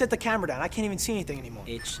 They set the camera down. I can't even see anything anymore.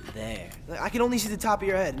 It's there. I can only see the top of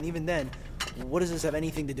your head, and even then, what does this have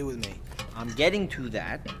anything to do with me? I'm getting to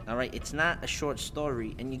that, all right? It's not a short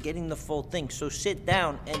story, and you're getting the full thing, so sit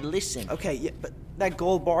down and listen. Okay, yeah, but that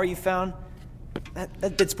gold bar you found,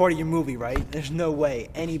 that's part of your movie, right? There's no way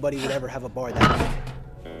anybody would ever have a bar that big.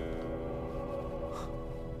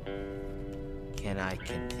 Can I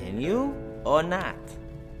continue or not?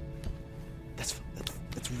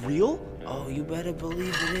 That's real? Oh, you better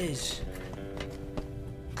believe it is.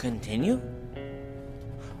 Continue?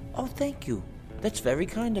 Oh, thank you. That's very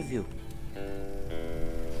kind of you.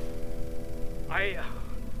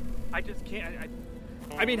 I just can't.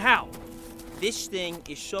 I mean, how? This thing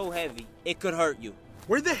is so heavy, it could hurt you.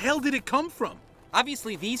 Where the hell did it come from?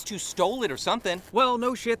 Obviously, these two stole it or something. Well,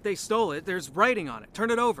 no shit, they stole it. There's writing on it.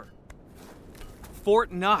 Turn it over.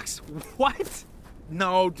 Fort Knox. What?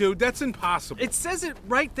 No, dude, that's impossible. It says it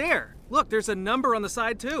right there. Look, there's a number on the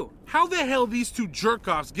side, too. How the hell these two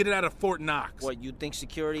jerk-offs get it out of Fort Knox? What, you think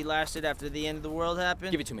security lasted after the end of the world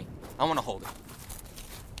happened? Give it to me. I want to hold it.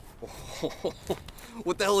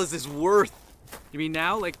 What the hell is this worth? You mean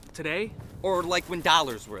now, like today? Or like when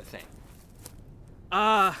dollars were a thing?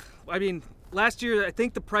 I mean, last year, I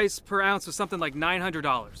think the price per ounce was something like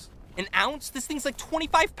 $900. An ounce? This thing's like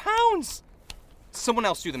 25 pounds! Someone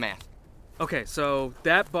else do the math. Okay, so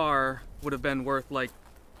that bar would have been worth like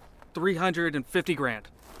 350 grand.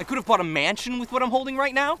 I could have bought a mansion with what I'm holding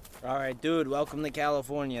right now. All right, dude, welcome to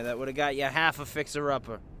California. That would have got you half a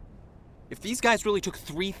fixer-upper. If these guys really took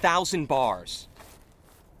 3,000 bars,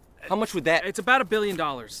 how much would that... It's about $1 billion,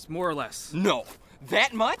 more or less. No.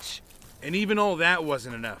 That much? And even all that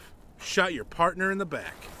wasn't enough. Shot your partner in the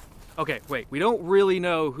back. Okay, wait. We don't really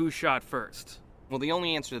know who shot first. Well, the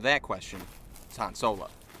only answer to that question is Han Solo.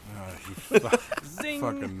 You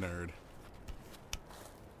fucking nerd.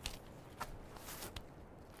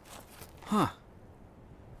 Huh.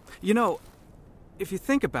 You know, if you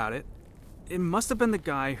think about it, it must have been the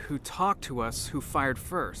guy who talked to us who fired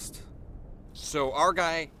first. So our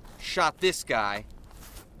guy shot this guy.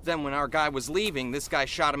 Then when our guy was leaving, this guy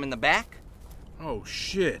shot him in the back? Oh,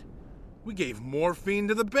 shit. We gave morphine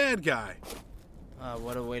to the bad guy.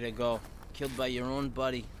 What a way to go. Killed by your own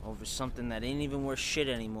buddy over something that ain't even worth shit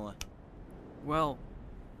anymore. Well,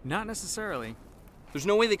 not necessarily. There's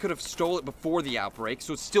no way they could have stole it before the outbreak,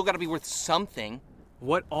 so it's still got to be worth something.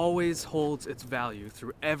 What always holds its value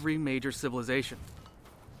through every major civilization?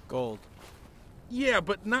 Gold. Yeah,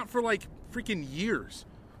 but not for like freaking years.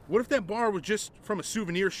 What if that bar was just from a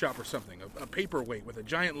souvenir shop or something? A paperweight with a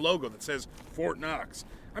giant logo that says Fort Knox.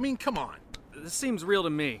 I mean, come on. This seems real to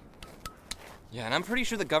me. Yeah, and I'm pretty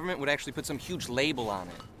sure the government would actually put some huge label on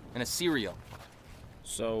it. And a cereal.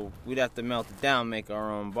 So we'd have to melt it down, make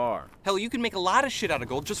our own bar. Hell, you could make a lot of shit out of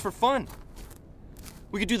gold just for fun.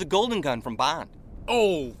 We could do the golden gun from Bond.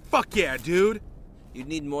 Oh, fuck yeah, dude. You'd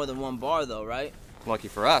need more than one bar, though, right? Lucky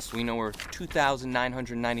for us, we know where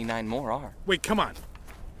 2,999 more are. Wait, come on.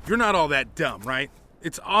 You're not all that dumb, right?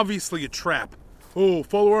 It's obviously a trap. Oh,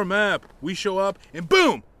 follow our map. We show up, and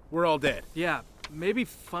boom! We're all dead. Yeah, maybe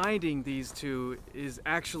finding these two is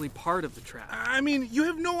actually part of the trap. I mean, you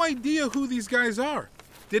have no idea who these guys are.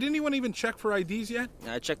 Did anyone even check for IDs yet?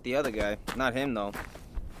 I checked the other guy. Not him, though.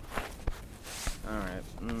 Alright.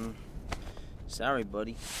 Sorry,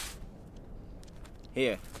 buddy.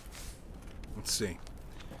 Here. Let's see.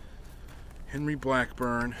 Henry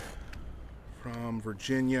Blackburn from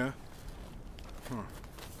Virginia.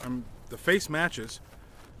 The face matches.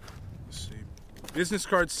 Let's see. Business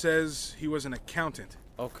card says he was an accountant.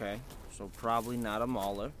 Okay, so probably not a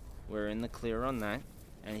mauler. We're in the clear on that.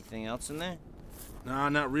 Anything else in there? Nah,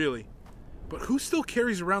 not really. But who still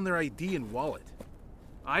carries around their ID and wallet?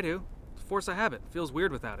 I do. It's force of habit. Feels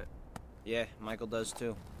weird without it. Yeah, Michael does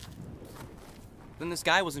too. Then this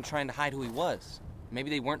guy wasn't trying to hide who he was.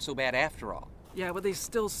 Maybe they weren't so bad after all. Yeah, but they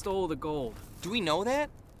still stole the gold. Do we know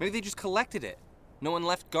that? Maybe they just collected it. No one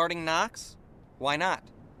left guarding Knox? Why not?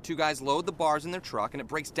 Two guys load the bars in their truck and it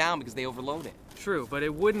breaks down because they overload it. True, but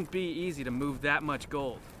it wouldn't be easy to move that much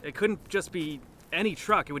gold. It couldn't just be any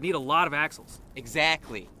truck. It would need a lot of axles.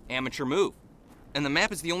 Exactly. Amateur move. And the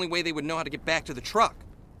map is the only way they would know how to get back to the truck.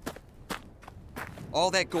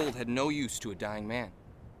 All that gold had no use to a dying man.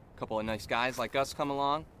 A couple of nice guys like us come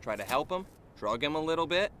along, try to help him, drug him a little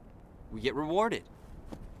bit. We get rewarded.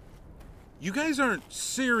 You guys aren't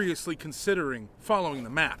seriously considering following the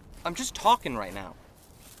map. I'm just talking right now.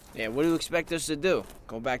 Yeah, what do you expect us to do?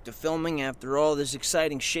 Go back to filming after all this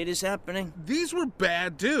exciting shit is happening? These were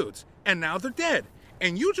bad dudes, and now they're dead.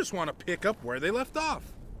 And you just want to pick up where they left off.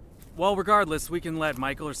 Well, regardless, we can let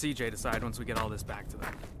Michael or CJ decide once we get all this back to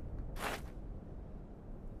them.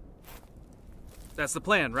 That's the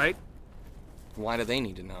plan, right? Why do they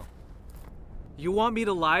need to know? You want me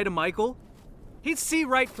to lie to Michael? He'd see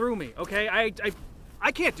right through me, okay?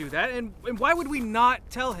 I can't do that, and why would we not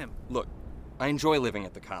tell him? Look, I enjoy living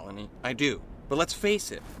at the colony. I do. But let's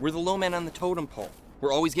face it, we're the low men on the totem pole.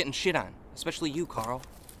 We're always getting shit on, especially you, Carl.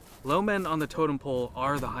 Low men on the totem pole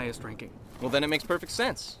are the highest ranking. Well, then it makes perfect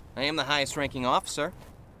sense. I am the highest ranking officer.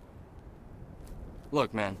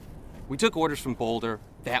 Look, man, we took orders from Boulder,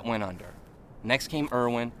 that went under. Next came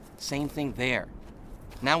Irwin, same thing there.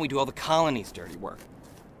 Now we do all the colony's dirty work.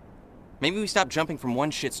 Maybe we stop jumping from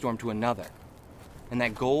one shitstorm to another. And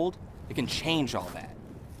that gold, it can change all that.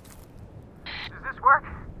 Does this work?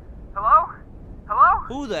 Hello? Hello?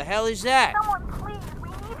 Who the hell is that? Someone, please. We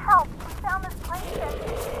need help. We found this plane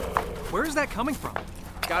ship. Where is that coming from?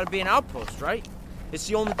 Gotta be an outpost, right? It's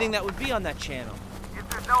the only thing that would be on that channel. If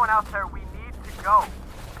there's no one out there, we need to go.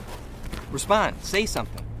 Respond. Say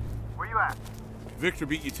something. Where you at? Victor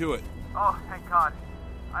beat you to it. Oh, thank God.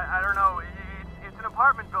 I don't know. It's an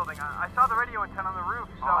apartment building. I saw the radio antenna on the roof,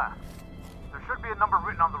 so... there should be a number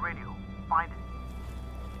written on the radio. Find it.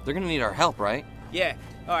 They're gonna need our help, right? Yeah.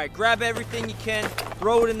 All right, grab everything you can,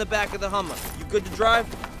 throw it in the back of the Hummer. You good to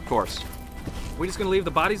drive? Of course. We just gonna leave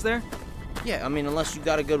the bodies there? Yeah, I mean, unless you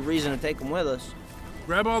got a good reason to take them with us.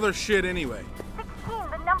 Grab all their shit anyway.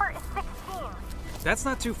 16. The number is 16. That's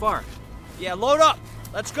not too far. Yeah, load up.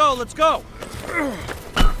 Let's go, let's go.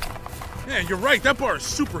 Yeah, you're right. That bar is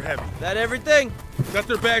super heavy. That everything? Got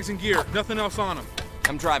their bags and gear. Nothing else on them.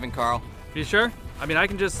 I'm driving, Carl. You sure?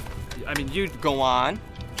 You... Go on.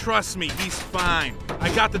 Trust me, he's fine.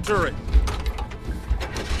 I got the turret.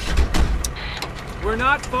 We're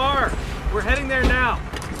not far. We're heading there now.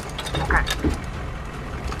 Okay.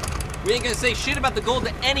 We ain't gonna say shit about the gold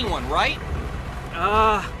to anyone, right?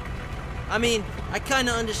 I mean, I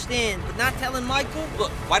kinda understand, but not telling Michael?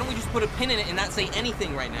 Look, why don't we just put a pin in it and not say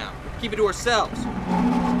anything right now? Keep it to ourselves.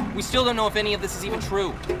 We still don't know if any of this is even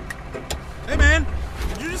true. Hey, man,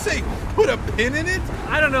 did you just say put a pin in it?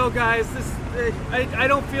 I don't know, guys. I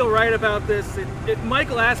don't feel right about this.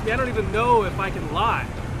 Michael asked me. I don't even know if I can lie.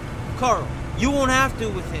 Carl, you won't have to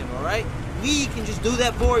with him, all right? We can just do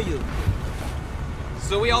that for you.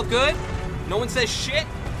 So we all good? No one says shit?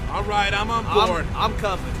 All right, I'm on board. I'm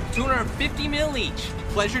covered. 250 mil each.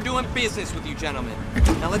 Pleasure doing business with you gentlemen.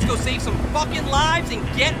 Now let's go save some fucking lives and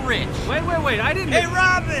get rich. Wait, I didn't... Hey,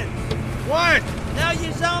 Robin! What? Now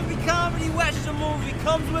your zombie comedy western movie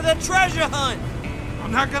comes with a treasure hunt.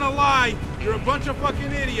 I'm not gonna lie, you're a bunch of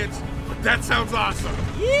fucking idiots, but that sounds awesome.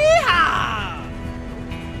 Yeehaw!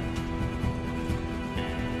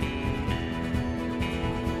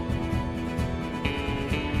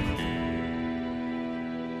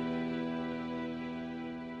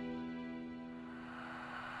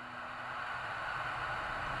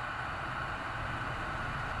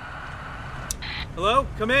 Hello?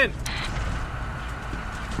 Come in.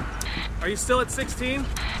 Are you still at 16?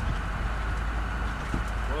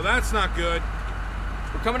 Well, that's not good.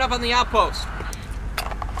 We're coming up on the outpost.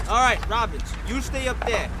 All right, Robbins, you stay up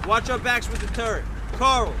there. Watch our backs with the turret.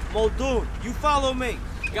 Carl, Muldoon, you follow me.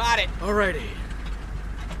 Got it. Alrighty.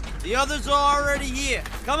 The others are already here.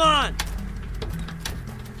 Come on.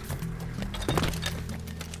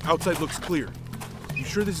 Outside looks clear. You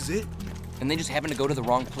sure this is it? And they just happen to go to the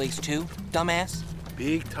wrong place too, dumbass?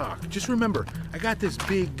 Big talk. Just remember, I got this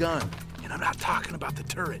big gun, and I'm not talking about the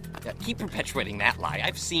turret. Yeah, keep perpetuating that lie.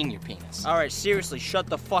 I've seen your penis. All right, seriously, shut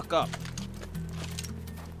the fuck up.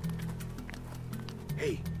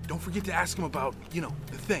 Hey, don't forget to ask him about,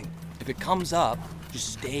 the thing. If it comes up,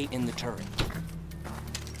 just stay in the turret.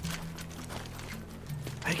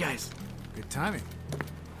 Hey, guys. Good timing.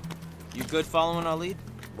 You good following our lead?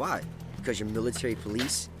 Why? Because you're military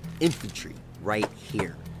police? Infantry, right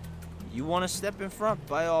here. You want to step in front,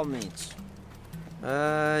 by all means.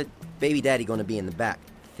 Baby daddy gonna be in the back.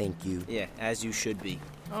 Thank you. Yeah, as you should be.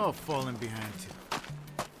 Oh, falling behind too.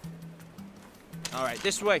 All right,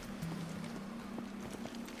 this way.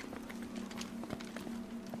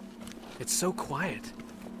 It's so quiet.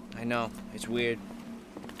 I know, it's weird.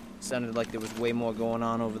 It sounded like there was way more going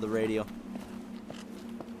on over the radio.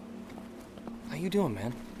 How you doing,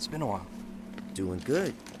 man? It's been a while. Doing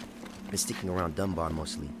good. Been sticking around Dunbar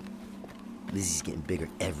mostly. Lizzie's getting bigger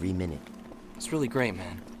every minute. It's really great,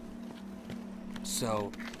 man.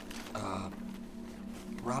 So,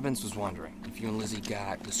 Robbins was wondering if you and Lizzie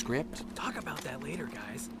got the script? Talk about that later,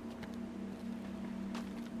 guys.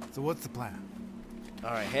 So what's the plan?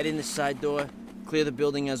 All right, head in the side door. Clear the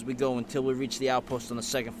building as we go until we reach the outpost on the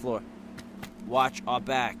second floor. Watch our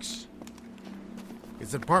backs.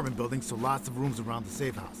 It's an apartment building, so lots of rooms around the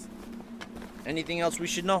safe house. Anything else we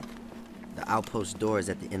should know? The outpost door is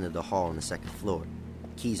at the end of the hall on the second floor.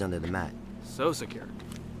 Keys under the mat. So secure.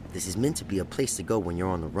 This is meant to be a place to go when you're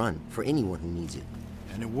on the run, for anyone who needs it.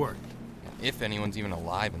 And it worked. If anyone's even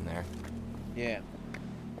alive in there. Yeah.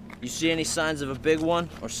 You see any signs of a big one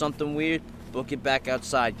or something weird? Book it back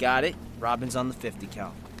outside. Got it? Robin's on the 50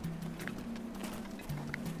 cal.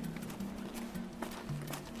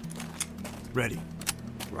 Ready.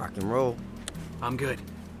 Rock and roll. I'm good.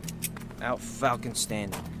 Out Falcon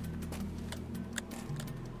standing.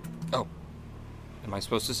 Oh. Am I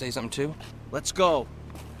supposed to say something too? Let's go.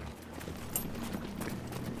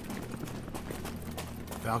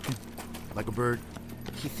 Falcon? Like a bird?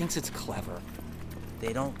 He thinks it's clever.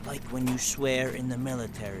 They don't like when you swear in the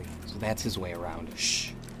military. So that's his way around it.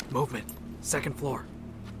 Shh. Movement. Second floor.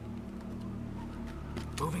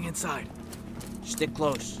 Moving inside. Stick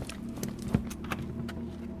close.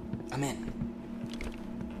 I'm in.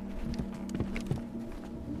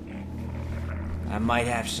 I might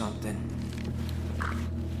have something.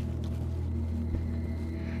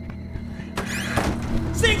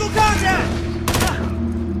 Single contact!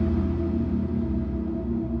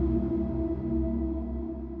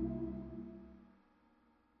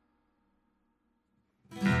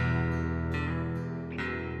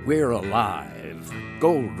 We're Alive.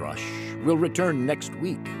 Gold Rush will return next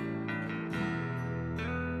week.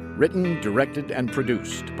 Written, directed, and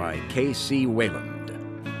produced by K.C. Wayland.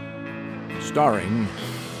 Starring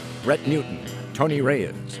Brett Newton, Tony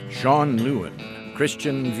Reyes, Sean Lewin,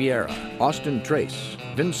 Christian Vieira, Austin Trace,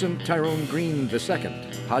 Vincent Tyrone Green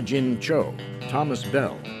II, Ha-Jin Cho, Thomas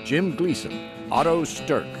Bell, Jim Gleason, Otto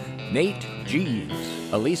Stirk, Nate Gies,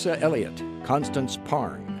 Elisa Elliott, Constance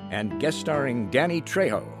Parn, and guest starring Danny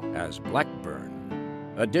Trejo as Blackburn.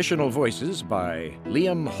 Additional voices by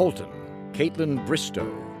Liam Holton, Caitlin Bristow,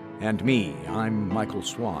 and me, I'm Michael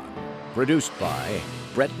Swan. Produced by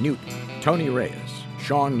Brett Newton, Tony Reyes,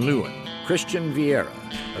 Sean Lewin, Christian Vieira.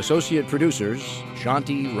 Associate producers,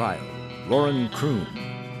 Shanti Ryle, Lauren Kroon,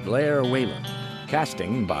 Blair Whalen.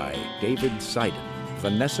 Casting by David Seiden,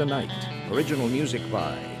 Vanessa Knight. Original music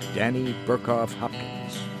by Danny Burkhoff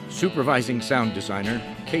Hopkins. Supervising sound designer,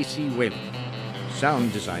 Casey Whalen.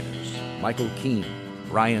 Sound designers, Michael Keane,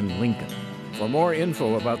 Ryan Lincoln. For more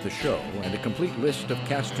info about the show and a complete list of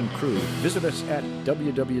cast and crew, visit us at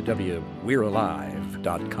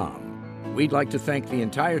www.we'realive.com. We'd like to thank the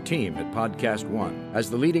entire team at Podcast One. As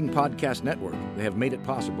the leading podcast network, they have made it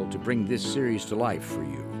possible to bring this series to life for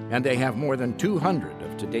you. And they have more than 200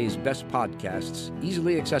 of today's best podcasts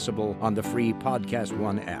easily accessible on the free Podcast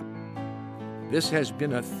One app. This has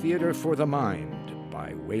been a Theater for the Mind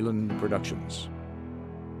by Wayland Productions.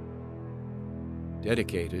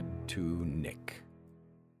 Dedicated to Nick.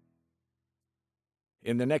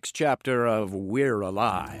 In the next chapter of We're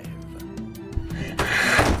Alive.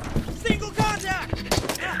 Single contact!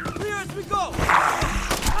 Clear as we go!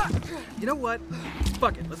 You know what?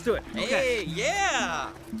 Fuck it, let's do it. Hey,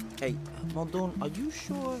 yeah! Hey, Muldoon, are you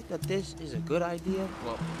sure that this is a good idea?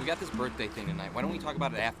 Well, we got this birthday thing tonight. Why don't we talk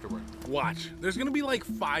about it afterward? Watch. There's gonna be like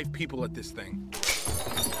 5 people at this thing.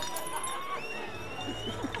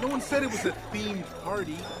 No one said it was a themed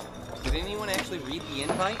party. Did anyone actually read the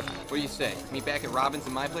invite? What do you say? Meet back at Robin's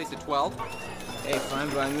and my place at 12? Hey, fine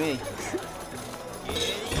by me.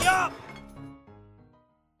 Yeah.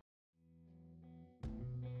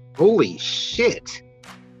 Holy shit.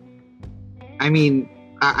 I mean,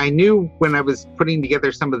 I knew when I was putting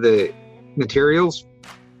together some of the materials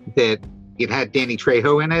that it had Danny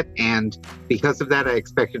Trejo in it, and because of that, I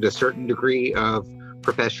expected a certain degree of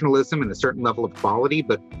professionalism and a certain level of quality,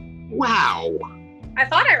 but wow. I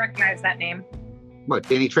thought I recognized that name. What,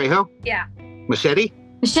 Danny Trejo? Yeah. Machete?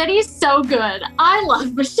 Machete is so good. I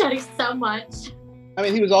love Machete so much. I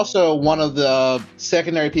mean, he was also one of the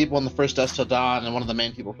secondary people in the first Dusk Till Dawn and one of the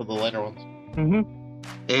main people for the later ones. Mm-hmm.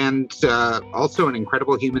 And also an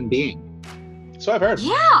incredible human being. So I've heard.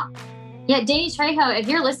 Yeah. Yeah, Danny Trejo, if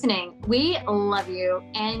you're listening, we love you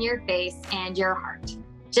and your face and your heart.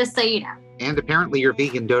 Just so you know. And apparently your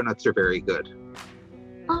vegan donuts are very good.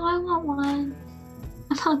 Oh, I want one.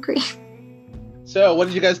 I'm hungry. So, what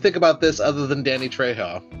did you guys think about this other than Danny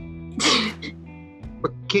Trejo?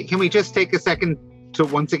 Can we just take a second to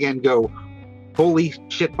once again go, holy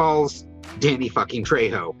shitballs, Danny fucking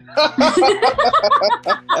Trejo.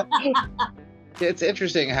 It's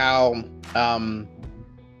interesting how,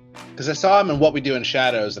 because I saw him in What We Do in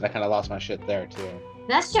Shadows and I kind of lost my shit there too.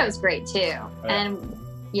 That show's great too. Oh, yeah. And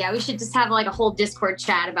yeah, we should just have like a whole Discord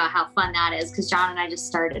chat about how fun that is because John and I just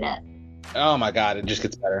started it. Oh my God, it just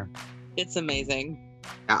gets better. It's amazing.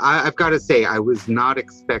 I've got to say, I was not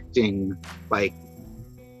expecting like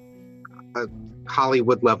a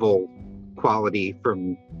Hollywood level quality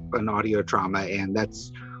from an audio drama, and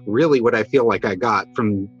that's really what I feel like I got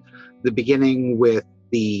from the beginning, with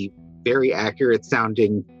the very accurate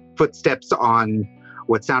sounding footsteps on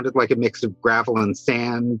what sounded like a mix of gravel and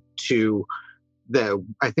sand, to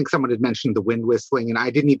I think someone had mentioned the wind whistling, and I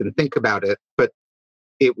didn't even think about it, but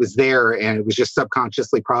it was there, and it was just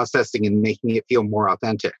subconsciously processing and making it feel more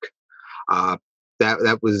authentic.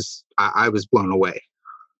 That was, I was blown away.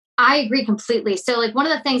 I agree completely. So like one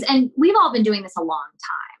of the things, and we've all been doing this a long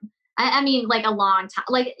time. I mean, like a long time,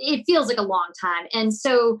 like it feels like a long time. And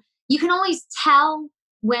so you can always tell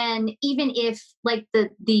when, even if like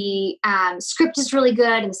the script is really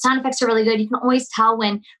good and the sound effects are really good, you can always tell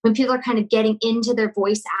when people are kind of getting into their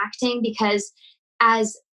voice acting, because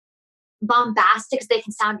as bombastic as they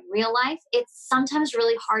can sound in real life, it's sometimes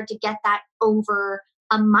really hard to get that over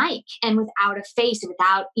a mic and without a face and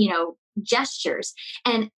without, gestures.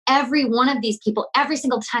 And every one of these people, every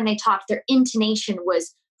single time they talked, their intonation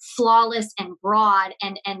was flawless and broad,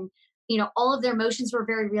 and all of their emotions were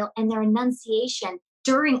very real, and their enunciation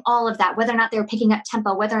during all of that, whether or not they were picking up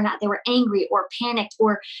tempo, whether or not they were angry or panicked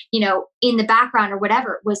or, in the background or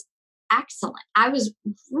whatever, was excellent. I was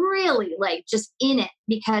really just in it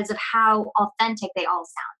because of how authentic they all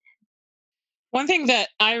sounded. One thing that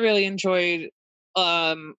I really enjoyed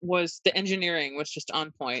was the engineering was just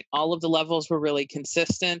on point. All of the levels were really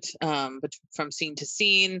consistent, but from scene to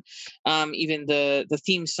scene, even the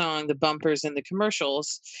theme song, the bumpers, and the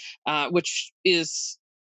commercials, which is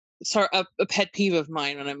sort of a pet peeve of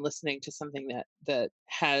mine when I'm listening to something that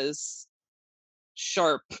has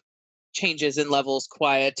sharp changes in levels,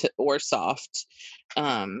 quiet or soft,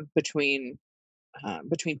 between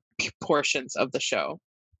portions of the show.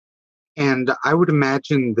 And I would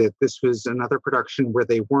imagine that this was another production where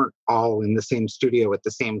they weren't all in the same studio at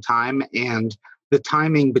the same time. And the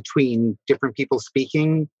timing between different people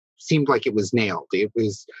speaking seemed like it was nailed.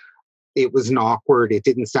 It wasn't awkward. It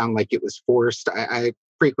didn't sound like it was forced. I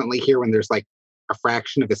frequently hear when there's like a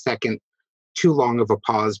fraction of a second too long of a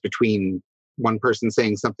pause between one person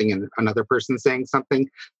saying something and another person saying something.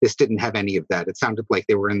 This didn't have any of that. It sounded like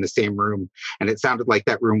they were in the same room, and it sounded like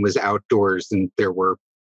that room was outdoors and there were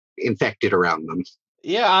infected around them.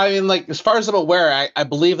 Yeah, I mean, like, as far as I'm aware, I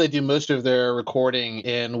believe they do most of their recording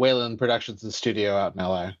in Wayland Productions' studio out in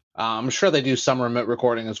LA. I'm sure they do some remote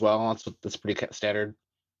recording as well. That's pretty standard.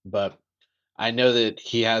 But I know that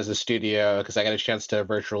he has a studio because I got a chance to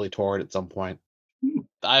virtually tour it at some point.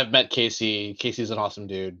 I've met Casey. Casey's an awesome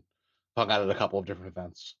dude. Hung out at a couple of different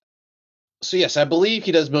events. So yes, I believe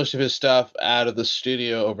he does most of his stuff out of the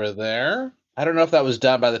studio over there. I don't know if that was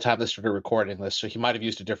done by the time they started recording this, so he might have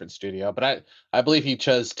used a different studio. But I believe he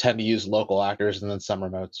tend to use local actors and then some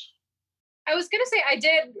remotes. I was going to say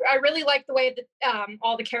I really liked the way that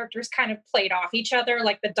all the characters kind of played off each other.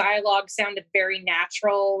 Like the dialogue sounded very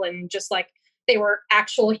natural and just like they were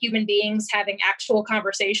actual human beings having actual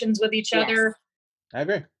conversations with each other. I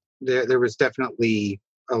agree. There was definitely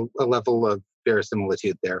a level of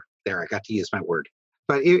verisimilitude there. I got to use my word.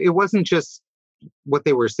 But it wasn't just what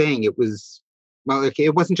they were saying. It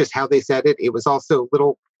wasn't just how they said it. It was also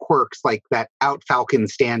little quirks like that "out Falcon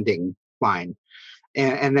standing" line.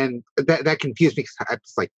 And then that confused me because I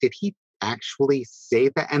was like, did he actually say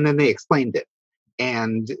that? And then they explained it.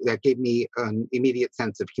 And that gave me an immediate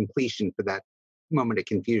sense of completion for that moment of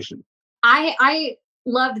confusion. I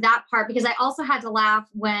loved that part because I also had to laugh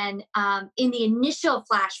when in the initial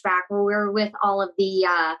flashback where we were with all of the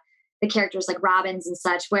characters like Robbins and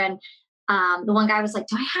such, when the one guy was like,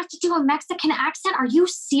 do I have to do a Mexican accent? Are you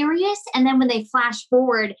serious? And then when they flash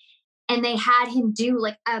forward and they had him do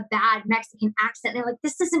like a bad Mexican accent, they're like,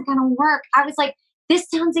 this isn't going to work. I was like, this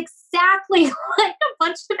sounds exactly like a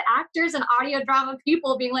bunch of actors and audio drama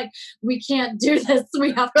people being like, we can't do this.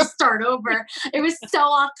 We have to start over. It was so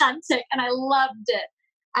authentic and I loved it.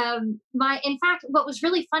 In fact, what was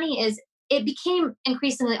really funny is it became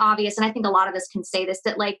increasingly obvious, and I think a lot of us can say this,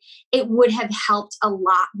 that like it would have helped a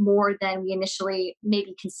lot more than we initially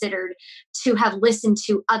maybe considered to have listened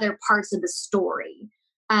to other parts of the story.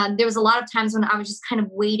 There was a lot of times when I was just kind of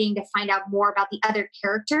waiting to find out more about the other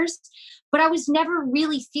characters, but I was never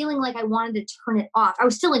really feeling like I wanted to turn it off. I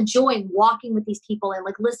was still enjoying walking with these people and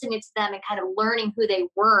like listening to them and kind of learning who they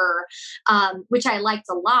were, which I liked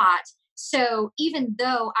a lot. So even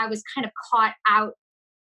though I was kind of caught out,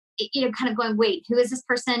 kind of going, wait, who is this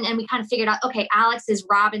person? And we kind of figured out, okay, Alex is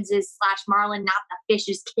Robbins's / Marlon, not the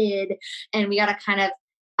Fish's kid. And we got to kind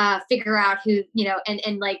of figure out who, and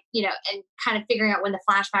kind of figuring out when the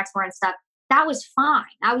flashbacks were and stuff. That was fine.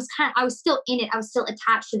 I was still in it. I was still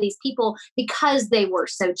attached to these people because they were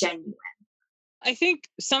so genuine. I think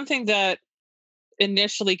something that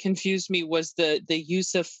initially confused me was the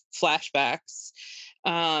use of flashbacks.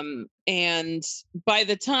 And by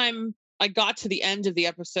the time I got to the end of the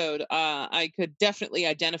episode, I could definitely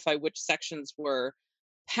identify which sections were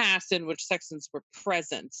past and which sections were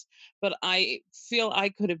present. But I feel I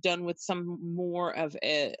could have done with some more of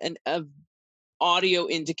an audio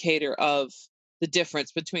indicator of the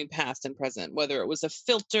difference between past and present, whether it was a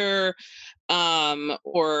filter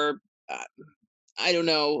or I don't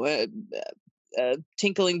know,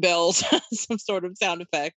 tinkling bells, some sort of sound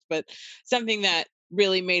effect, but something that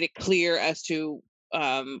really made it clear as to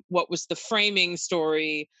what was the framing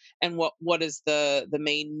story and what is the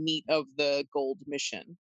main meat of the gold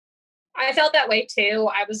mission. I felt that way too.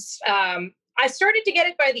 I started to get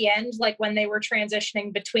it by the end, like when they were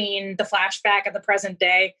transitioning between the flashback and the present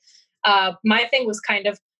day. My thing was kind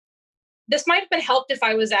of, this might have been helped if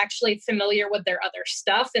I was actually familiar with their other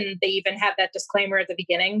stuff, and they even had that disclaimer at the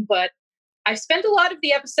beginning, but I spent a lot of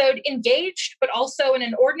the episode engaged, but also an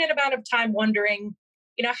inordinate amount of time wondering,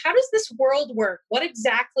 how does this world work? What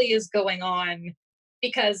exactly is going on?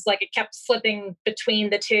 Because like it kept flipping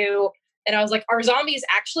between the two. And I was like, are zombies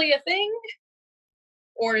actually a thing?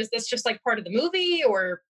 Or is this just like part of the movie?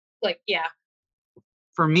 Or like, yeah.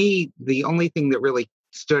 For me, the only thing that really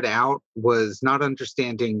stood out was not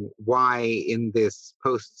understanding why in this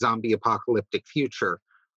post-zombie apocalyptic future,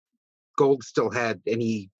 gold still had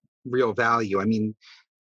any real value. I mean,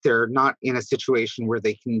 they're not in a situation where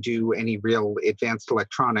they can do any real advanced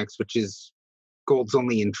electronics, which is gold's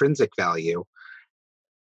only intrinsic value.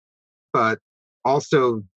 But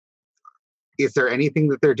also, is there anything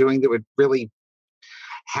that they're doing that would really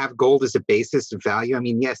have gold as a basis of value? I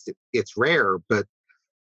mean, yes, it's rare, but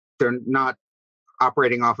they're not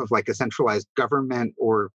operating off of like a centralized government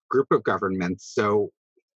or group of governments. So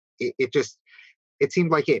it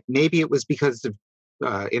seemed like maybe it was because of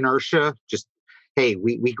inertia. Just, hey,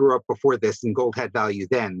 we grew up before this and gold had value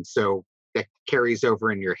then, so that carries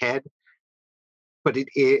over in your head. But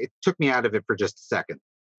it took me out of it for just a second.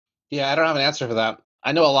 Yeah, I don't have an answer for that.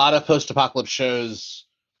 I know a lot of post-apocalypse shows,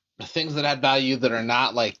 things that add value that are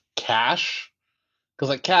not like cash, because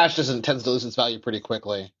like cash tends to lose its value pretty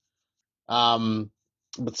quickly.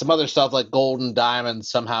 But some other stuff like gold and diamonds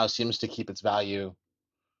somehow seems to keep its value.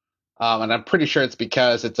 And I'm pretty sure it's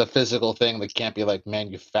because it's a physical thing that can't be like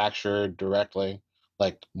manufactured directly,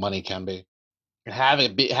 like money can be. And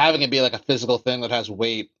having it be like a physical thing that has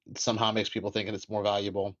weight somehow makes people think it's more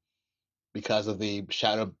valuable because of the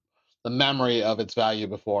memory of its value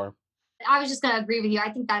before. I was just going to agree with you.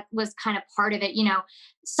 I think that was kind of part of it. You know,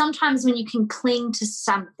 sometimes when you can cling to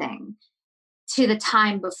something, to the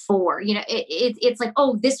time before, you know, it's like,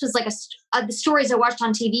 oh, this was like the stories I watched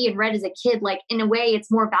on TV and read as a kid. Like, in a way, it's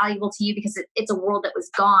more valuable to you because it's a world that was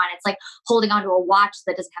gone. It's like holding onto a watch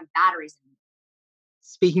that doesn't have batteries in it.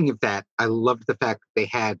 Speaking of that, I loved the fact that they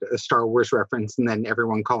had a Star Wars reference and then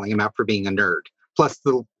everyone calling him out for being a nerd. Plus,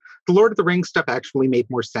 the Lord of the Rings stuff actually made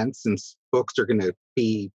more sense since books are going to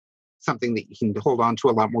be something that you can hold on to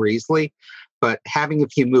a lot more easily. But having a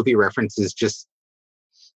few movie references just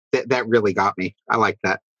that really got me. I like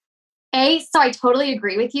that. A, so I totally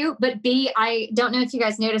agree with you. But B, I don't know if you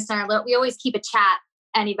guys noticed we always keep a chat,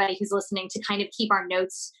 anybody who's listening, to kind of keep our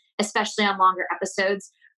notes, especially on longer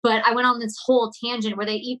episodes. But I went on this whole tangent where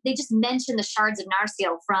they just mentioned the shards of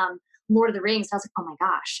Narsil from Lord of the Rings. I was like, oh my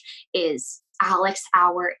gosh, is Alex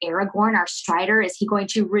our Aragorn, our Strider? Is he going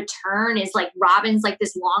to return? Is like Robin's like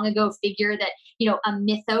this long ago figure that, you know, a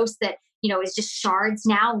mythos that, you know, is just shards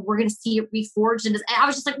now? We're going to see it reforged. And I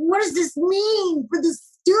was just like, what does this mean for the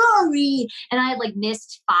story? And I had like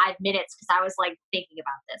missed 5 minutes because I was like thinking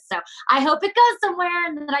about this. So I hope it goes somewhere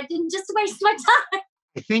and that I didn't just waste my time.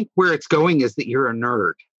 I think where it's going is that you're a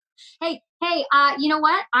nerd. Hey, you know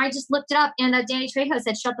what? I just looked it up and Danny Trejo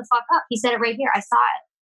said, shut the fuck up. He said it right here. I saw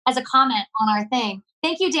it as a comment on our thing.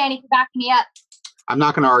 Thank you, Danny, for backing me up. I'm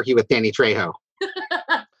not going to argue with Danny Trejo.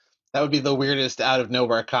 That would be the weirdest out of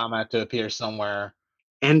nowhere comment to appear somewhere.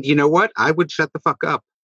 And you know what? I would shut the fuck up.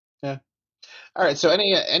 Yeah. All right. So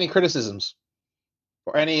any criticisms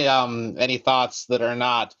or any thoughts that are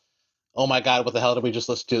not, oh my God, what the hell did we just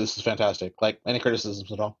listen to? This is fantastic. Like, any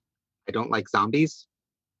criticisms at all? I don't like zombies.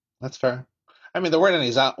 That's fair. I mean, there weren't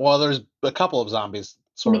any well, there's a couple of zombies,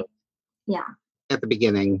 sort of. Yeah. At the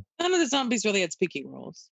beginning. None of the zombies really had speaking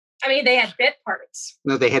roles. I mean, they had bit parts.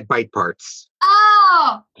 No, they had bite parts.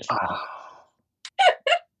 Oh!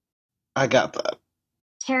 I got that.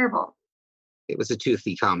 Terrible. It was a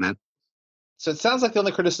toothy comment. So it sounds like the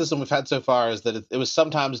only criticism we've had so far is that it was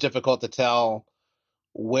sometimes difficult to tell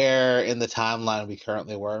where in the timeline we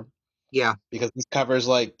currently were. Yeah. Because this covers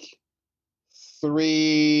like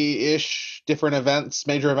 3-ish different events,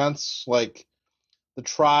 major events, like the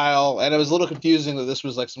trial. And it was a little confusing that this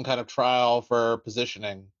was like some kind of trial for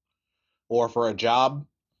positioning or for a job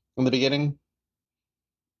in the beginning.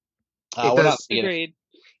 Agreed.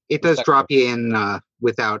 It does drop you in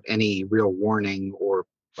without any real warning or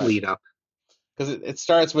lead up. Because it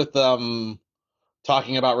starts with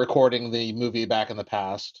talking about recording the movie back in the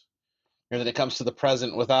past. And then it comes to the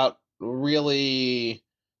present without really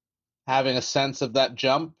having a sense of that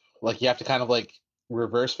jump. Like, you have to kind of like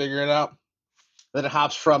reverse figure it out. Then it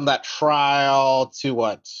hops from that trial to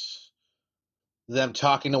what? Them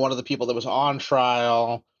talking to one of the people that was on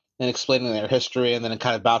trial and explaining their history, and then it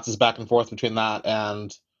kind of bounces back and forth between that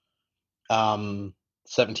and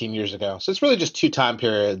 17 years ago. So it's really just 2 time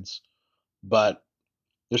periods, but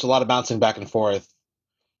there's a lot of bouncing back and forth.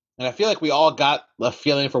 And I feel like we all got a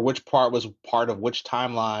feeling for which part was part of which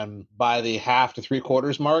timeline by the half to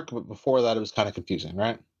 3/4 mark, but before that it was kind of confusing,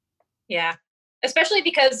 right? Yeah, especially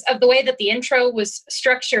because of the way that the intro was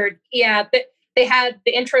structured. Yeah, they had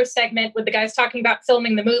the intro segment with the guys talking about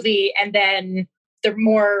filming the movie, and then the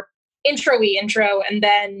more intro-y intro, and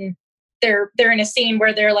then they're in a scene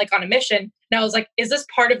where they're like on a mission. And I was like, is this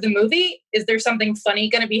part of the movie? Is there something funny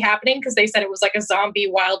going to be happening? Because they said it was like a zombie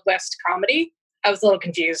Wild West comedy. I was a little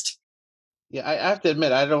confused. Yeah, I have to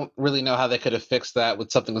admit, I don't really know how they could have fixed that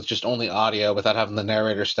with something that's just only audio without having the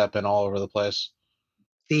narrator step in all over the place.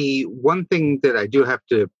 The one thing that I do have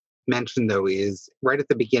to mention, though, is right at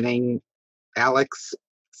the beginning, Alex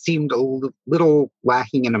seemed a little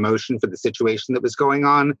lacking in emotion for the situation that was going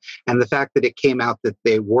on. And the fact that it came out that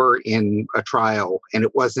they were in a trial and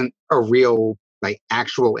it wasn't a real, like,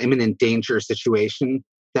 actual imminent danger situation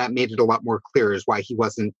that made it a lot more clear as why he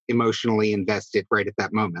wasn't emotionally invested right at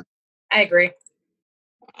that moment. I agree.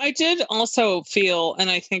 I did also feel, and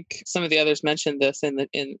I think some of the others mentioned this in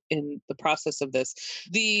the process of this,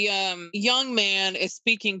 the young man is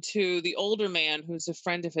speaking to the older man who's a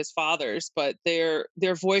friend of his father's, but their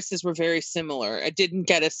voices were very similar. I didn't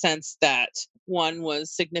get a sense that one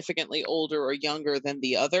was significantly older or younger than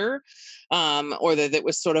the other, or that it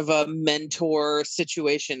was sort of a mentor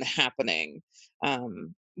situation happening.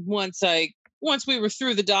 Once we were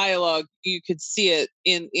through the dialogue, you could see it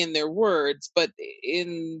in their words, but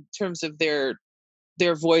in terms of their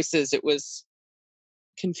voices, it was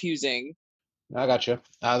confusing. I got you.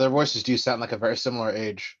 Their voices do sound like a very similar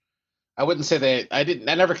age. I wouldn't say I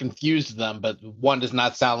never confused them, but one does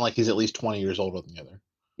not sound like he's at least 20 years older than the other.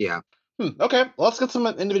 Yeah. Okay, well, let's get some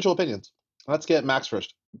individual opinions. Let's get Max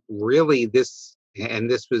first. Really, this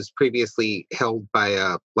was previously held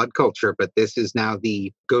by Blood Culture, but this is now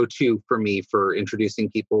the go-to for me for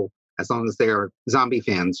introducing people, as long as they are zombie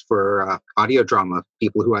fans, for audio drama,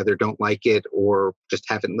 people who either don't like it or just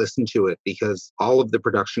haven't listened to it, because all of the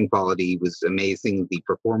production quality was amazing. The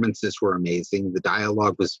performances were amazing. The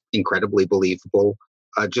dialogue was incredibly believable,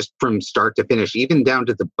 just from start to finish, even down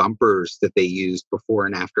to the bumpers that they used before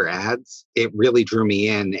and after ads. It really drew me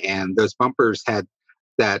in, and those bumpers had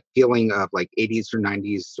that feeling of like 80s or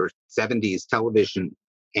 90s or 70s television,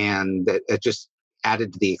 and it just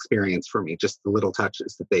added to the experience for me, just the little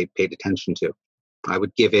touches that they paid attention to. I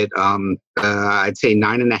would give it, I'd say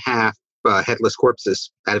 9.5 headless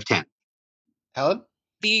corpses out of 10. Helen?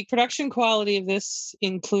 The production quality of this,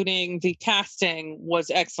 including the casting,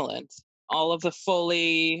 was excellent. All of the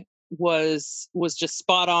Foley was just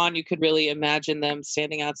spot on. You could really imagine them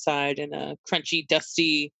standing outside in a crunchy,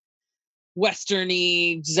 dusty,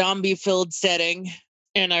 westerny, zombie-filled setting.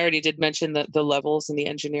 And I already did mention the levels and the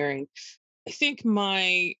engineering. I think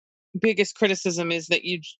my biggest criticism is that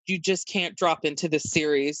you just can't drop into this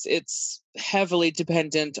series. It's heavily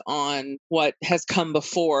dependent on what has come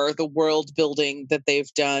before, the world building that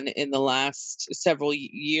they've done in the last several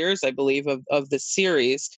years, I believe, of the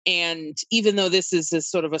series. And even though this is a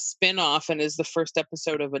sort of a spin-off and is the first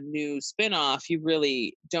episode of a new spin-off, you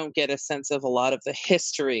really don't get a sense of a lot of the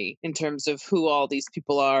history in terms of who all these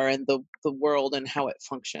people are and the world and how it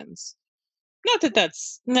functions. Not that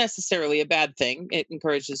that's necessarily a bad thing. It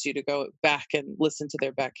encourages you to go back and listen to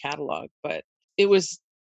their back catalog, but it was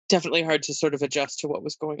definitely hard to sort of adjust to what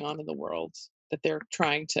was going on in the world that they're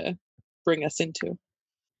trying to bring us into.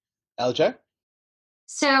 LJ?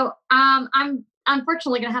 So I'm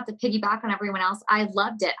unfortunately going to have to piggyback on everyone else. I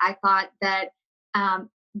loved it. I thought that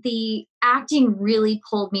the acting really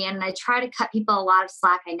pulled me in, and I try to cut people a lot of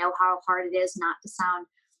slack. I know how hard it is not to sound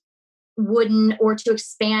wooden or to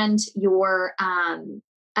expand your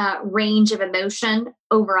range of emotion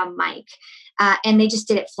over a mic. And they just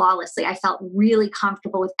did it flawlessly. I felt really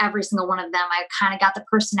comfortable with every single one of them. I kind of got the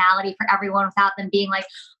personality for everyone without them being like,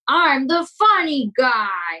 I'm the funny guy,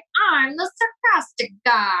 I'm the sarcastic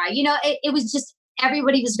guy. You know, it was just,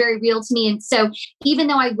 everybody was very real to me. And so even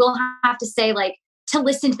though I will have to say, like, to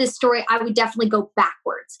listen to this story, I would definitely go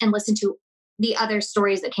backwards and listen to the other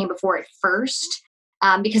stories that came before it first.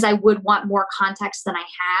 Because I would want more context than I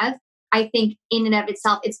have. I think in and of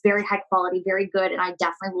itself, it's very high quality, very good, and I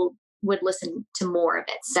definitely would listen to more of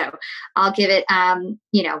it. So I'll give it,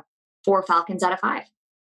 4 Falcons out of 5.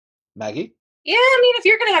 Maggie? Yeah, I mean, if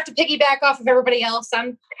you're going to have to piggyback off of everybody else,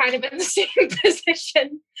 I'm kind of in the same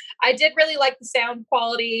position. I did really like the sound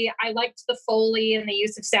quality. I liked the Foley and the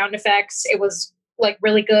use of sound effects. It was like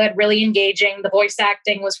really good, really engaging. The voice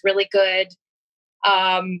acting was really good.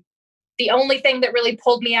 The only thing that really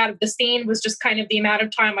pulled me out of the scene was just kind of the amount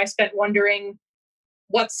of time I spent wondering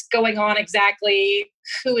what's going on exactly,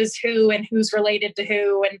 who is who and who's related to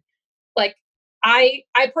who. And like, I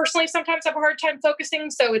personally sometimes have a hard time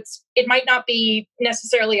focusing. So it might not be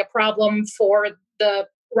necessarily a problem for the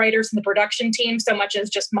writers and the production team so much as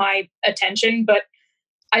just my attention. But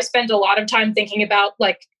I spent a lot of time thinking about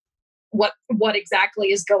like what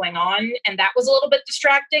exactly is going on. And that was a little bit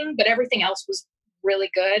distracting, but everything else was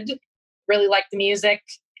really good. Really liked the music.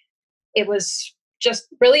 It was just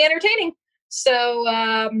really entertaining. So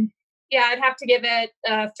I'd have to give it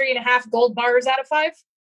 3.5 gold bars out of 5.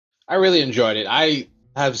 I really enjoyed it. I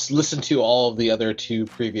have listened to all of the other 2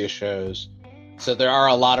 previous shows, so there are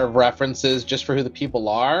a lot of references just for who the people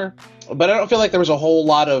are, but I don't feel like there was a whole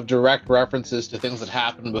lot of direct references to things that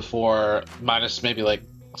happened before, minus maybe like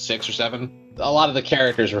 6 or 7. A lot of the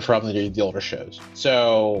characters were from the older shows,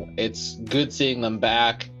 so it's good seeing them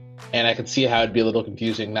back. And I could see how it'd be a little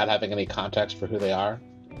confusing not having any context for who they are.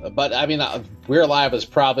 But I mean, We're Alive is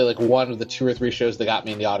probably like one of the 2 or 3 shows that got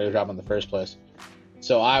me in the audio drama in the first place.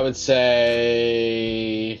 So I would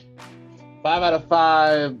say 5 out of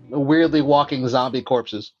 5 weirdly walking zombie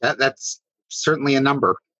corpses. That's certainly a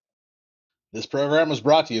number. This program was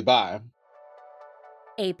brought to you by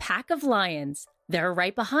A pack of lions. They're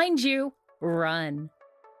right behind you. Run.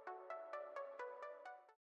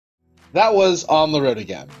 That was On the Road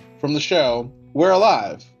Again, from the show We're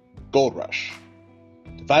Alive, Gold Rush.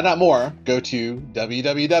 To find out more, go to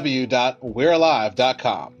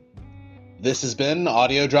www.we'realive.com. This has been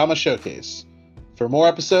Audio Drama Showcase. For more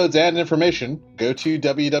episodes and information, go to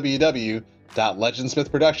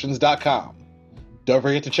www.legendsmithproductions.com. Don't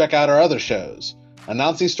forget to check out our other shows,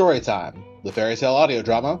 Anansi Storytime, the Fairy Tale Audio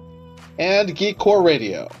Drama, and Geek Core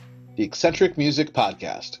Radio, the Eccentric Music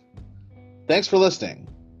Podcast. Thanks for listening.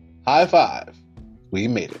 High five. We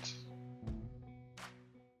made it.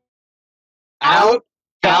 Out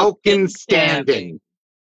Falcon standing.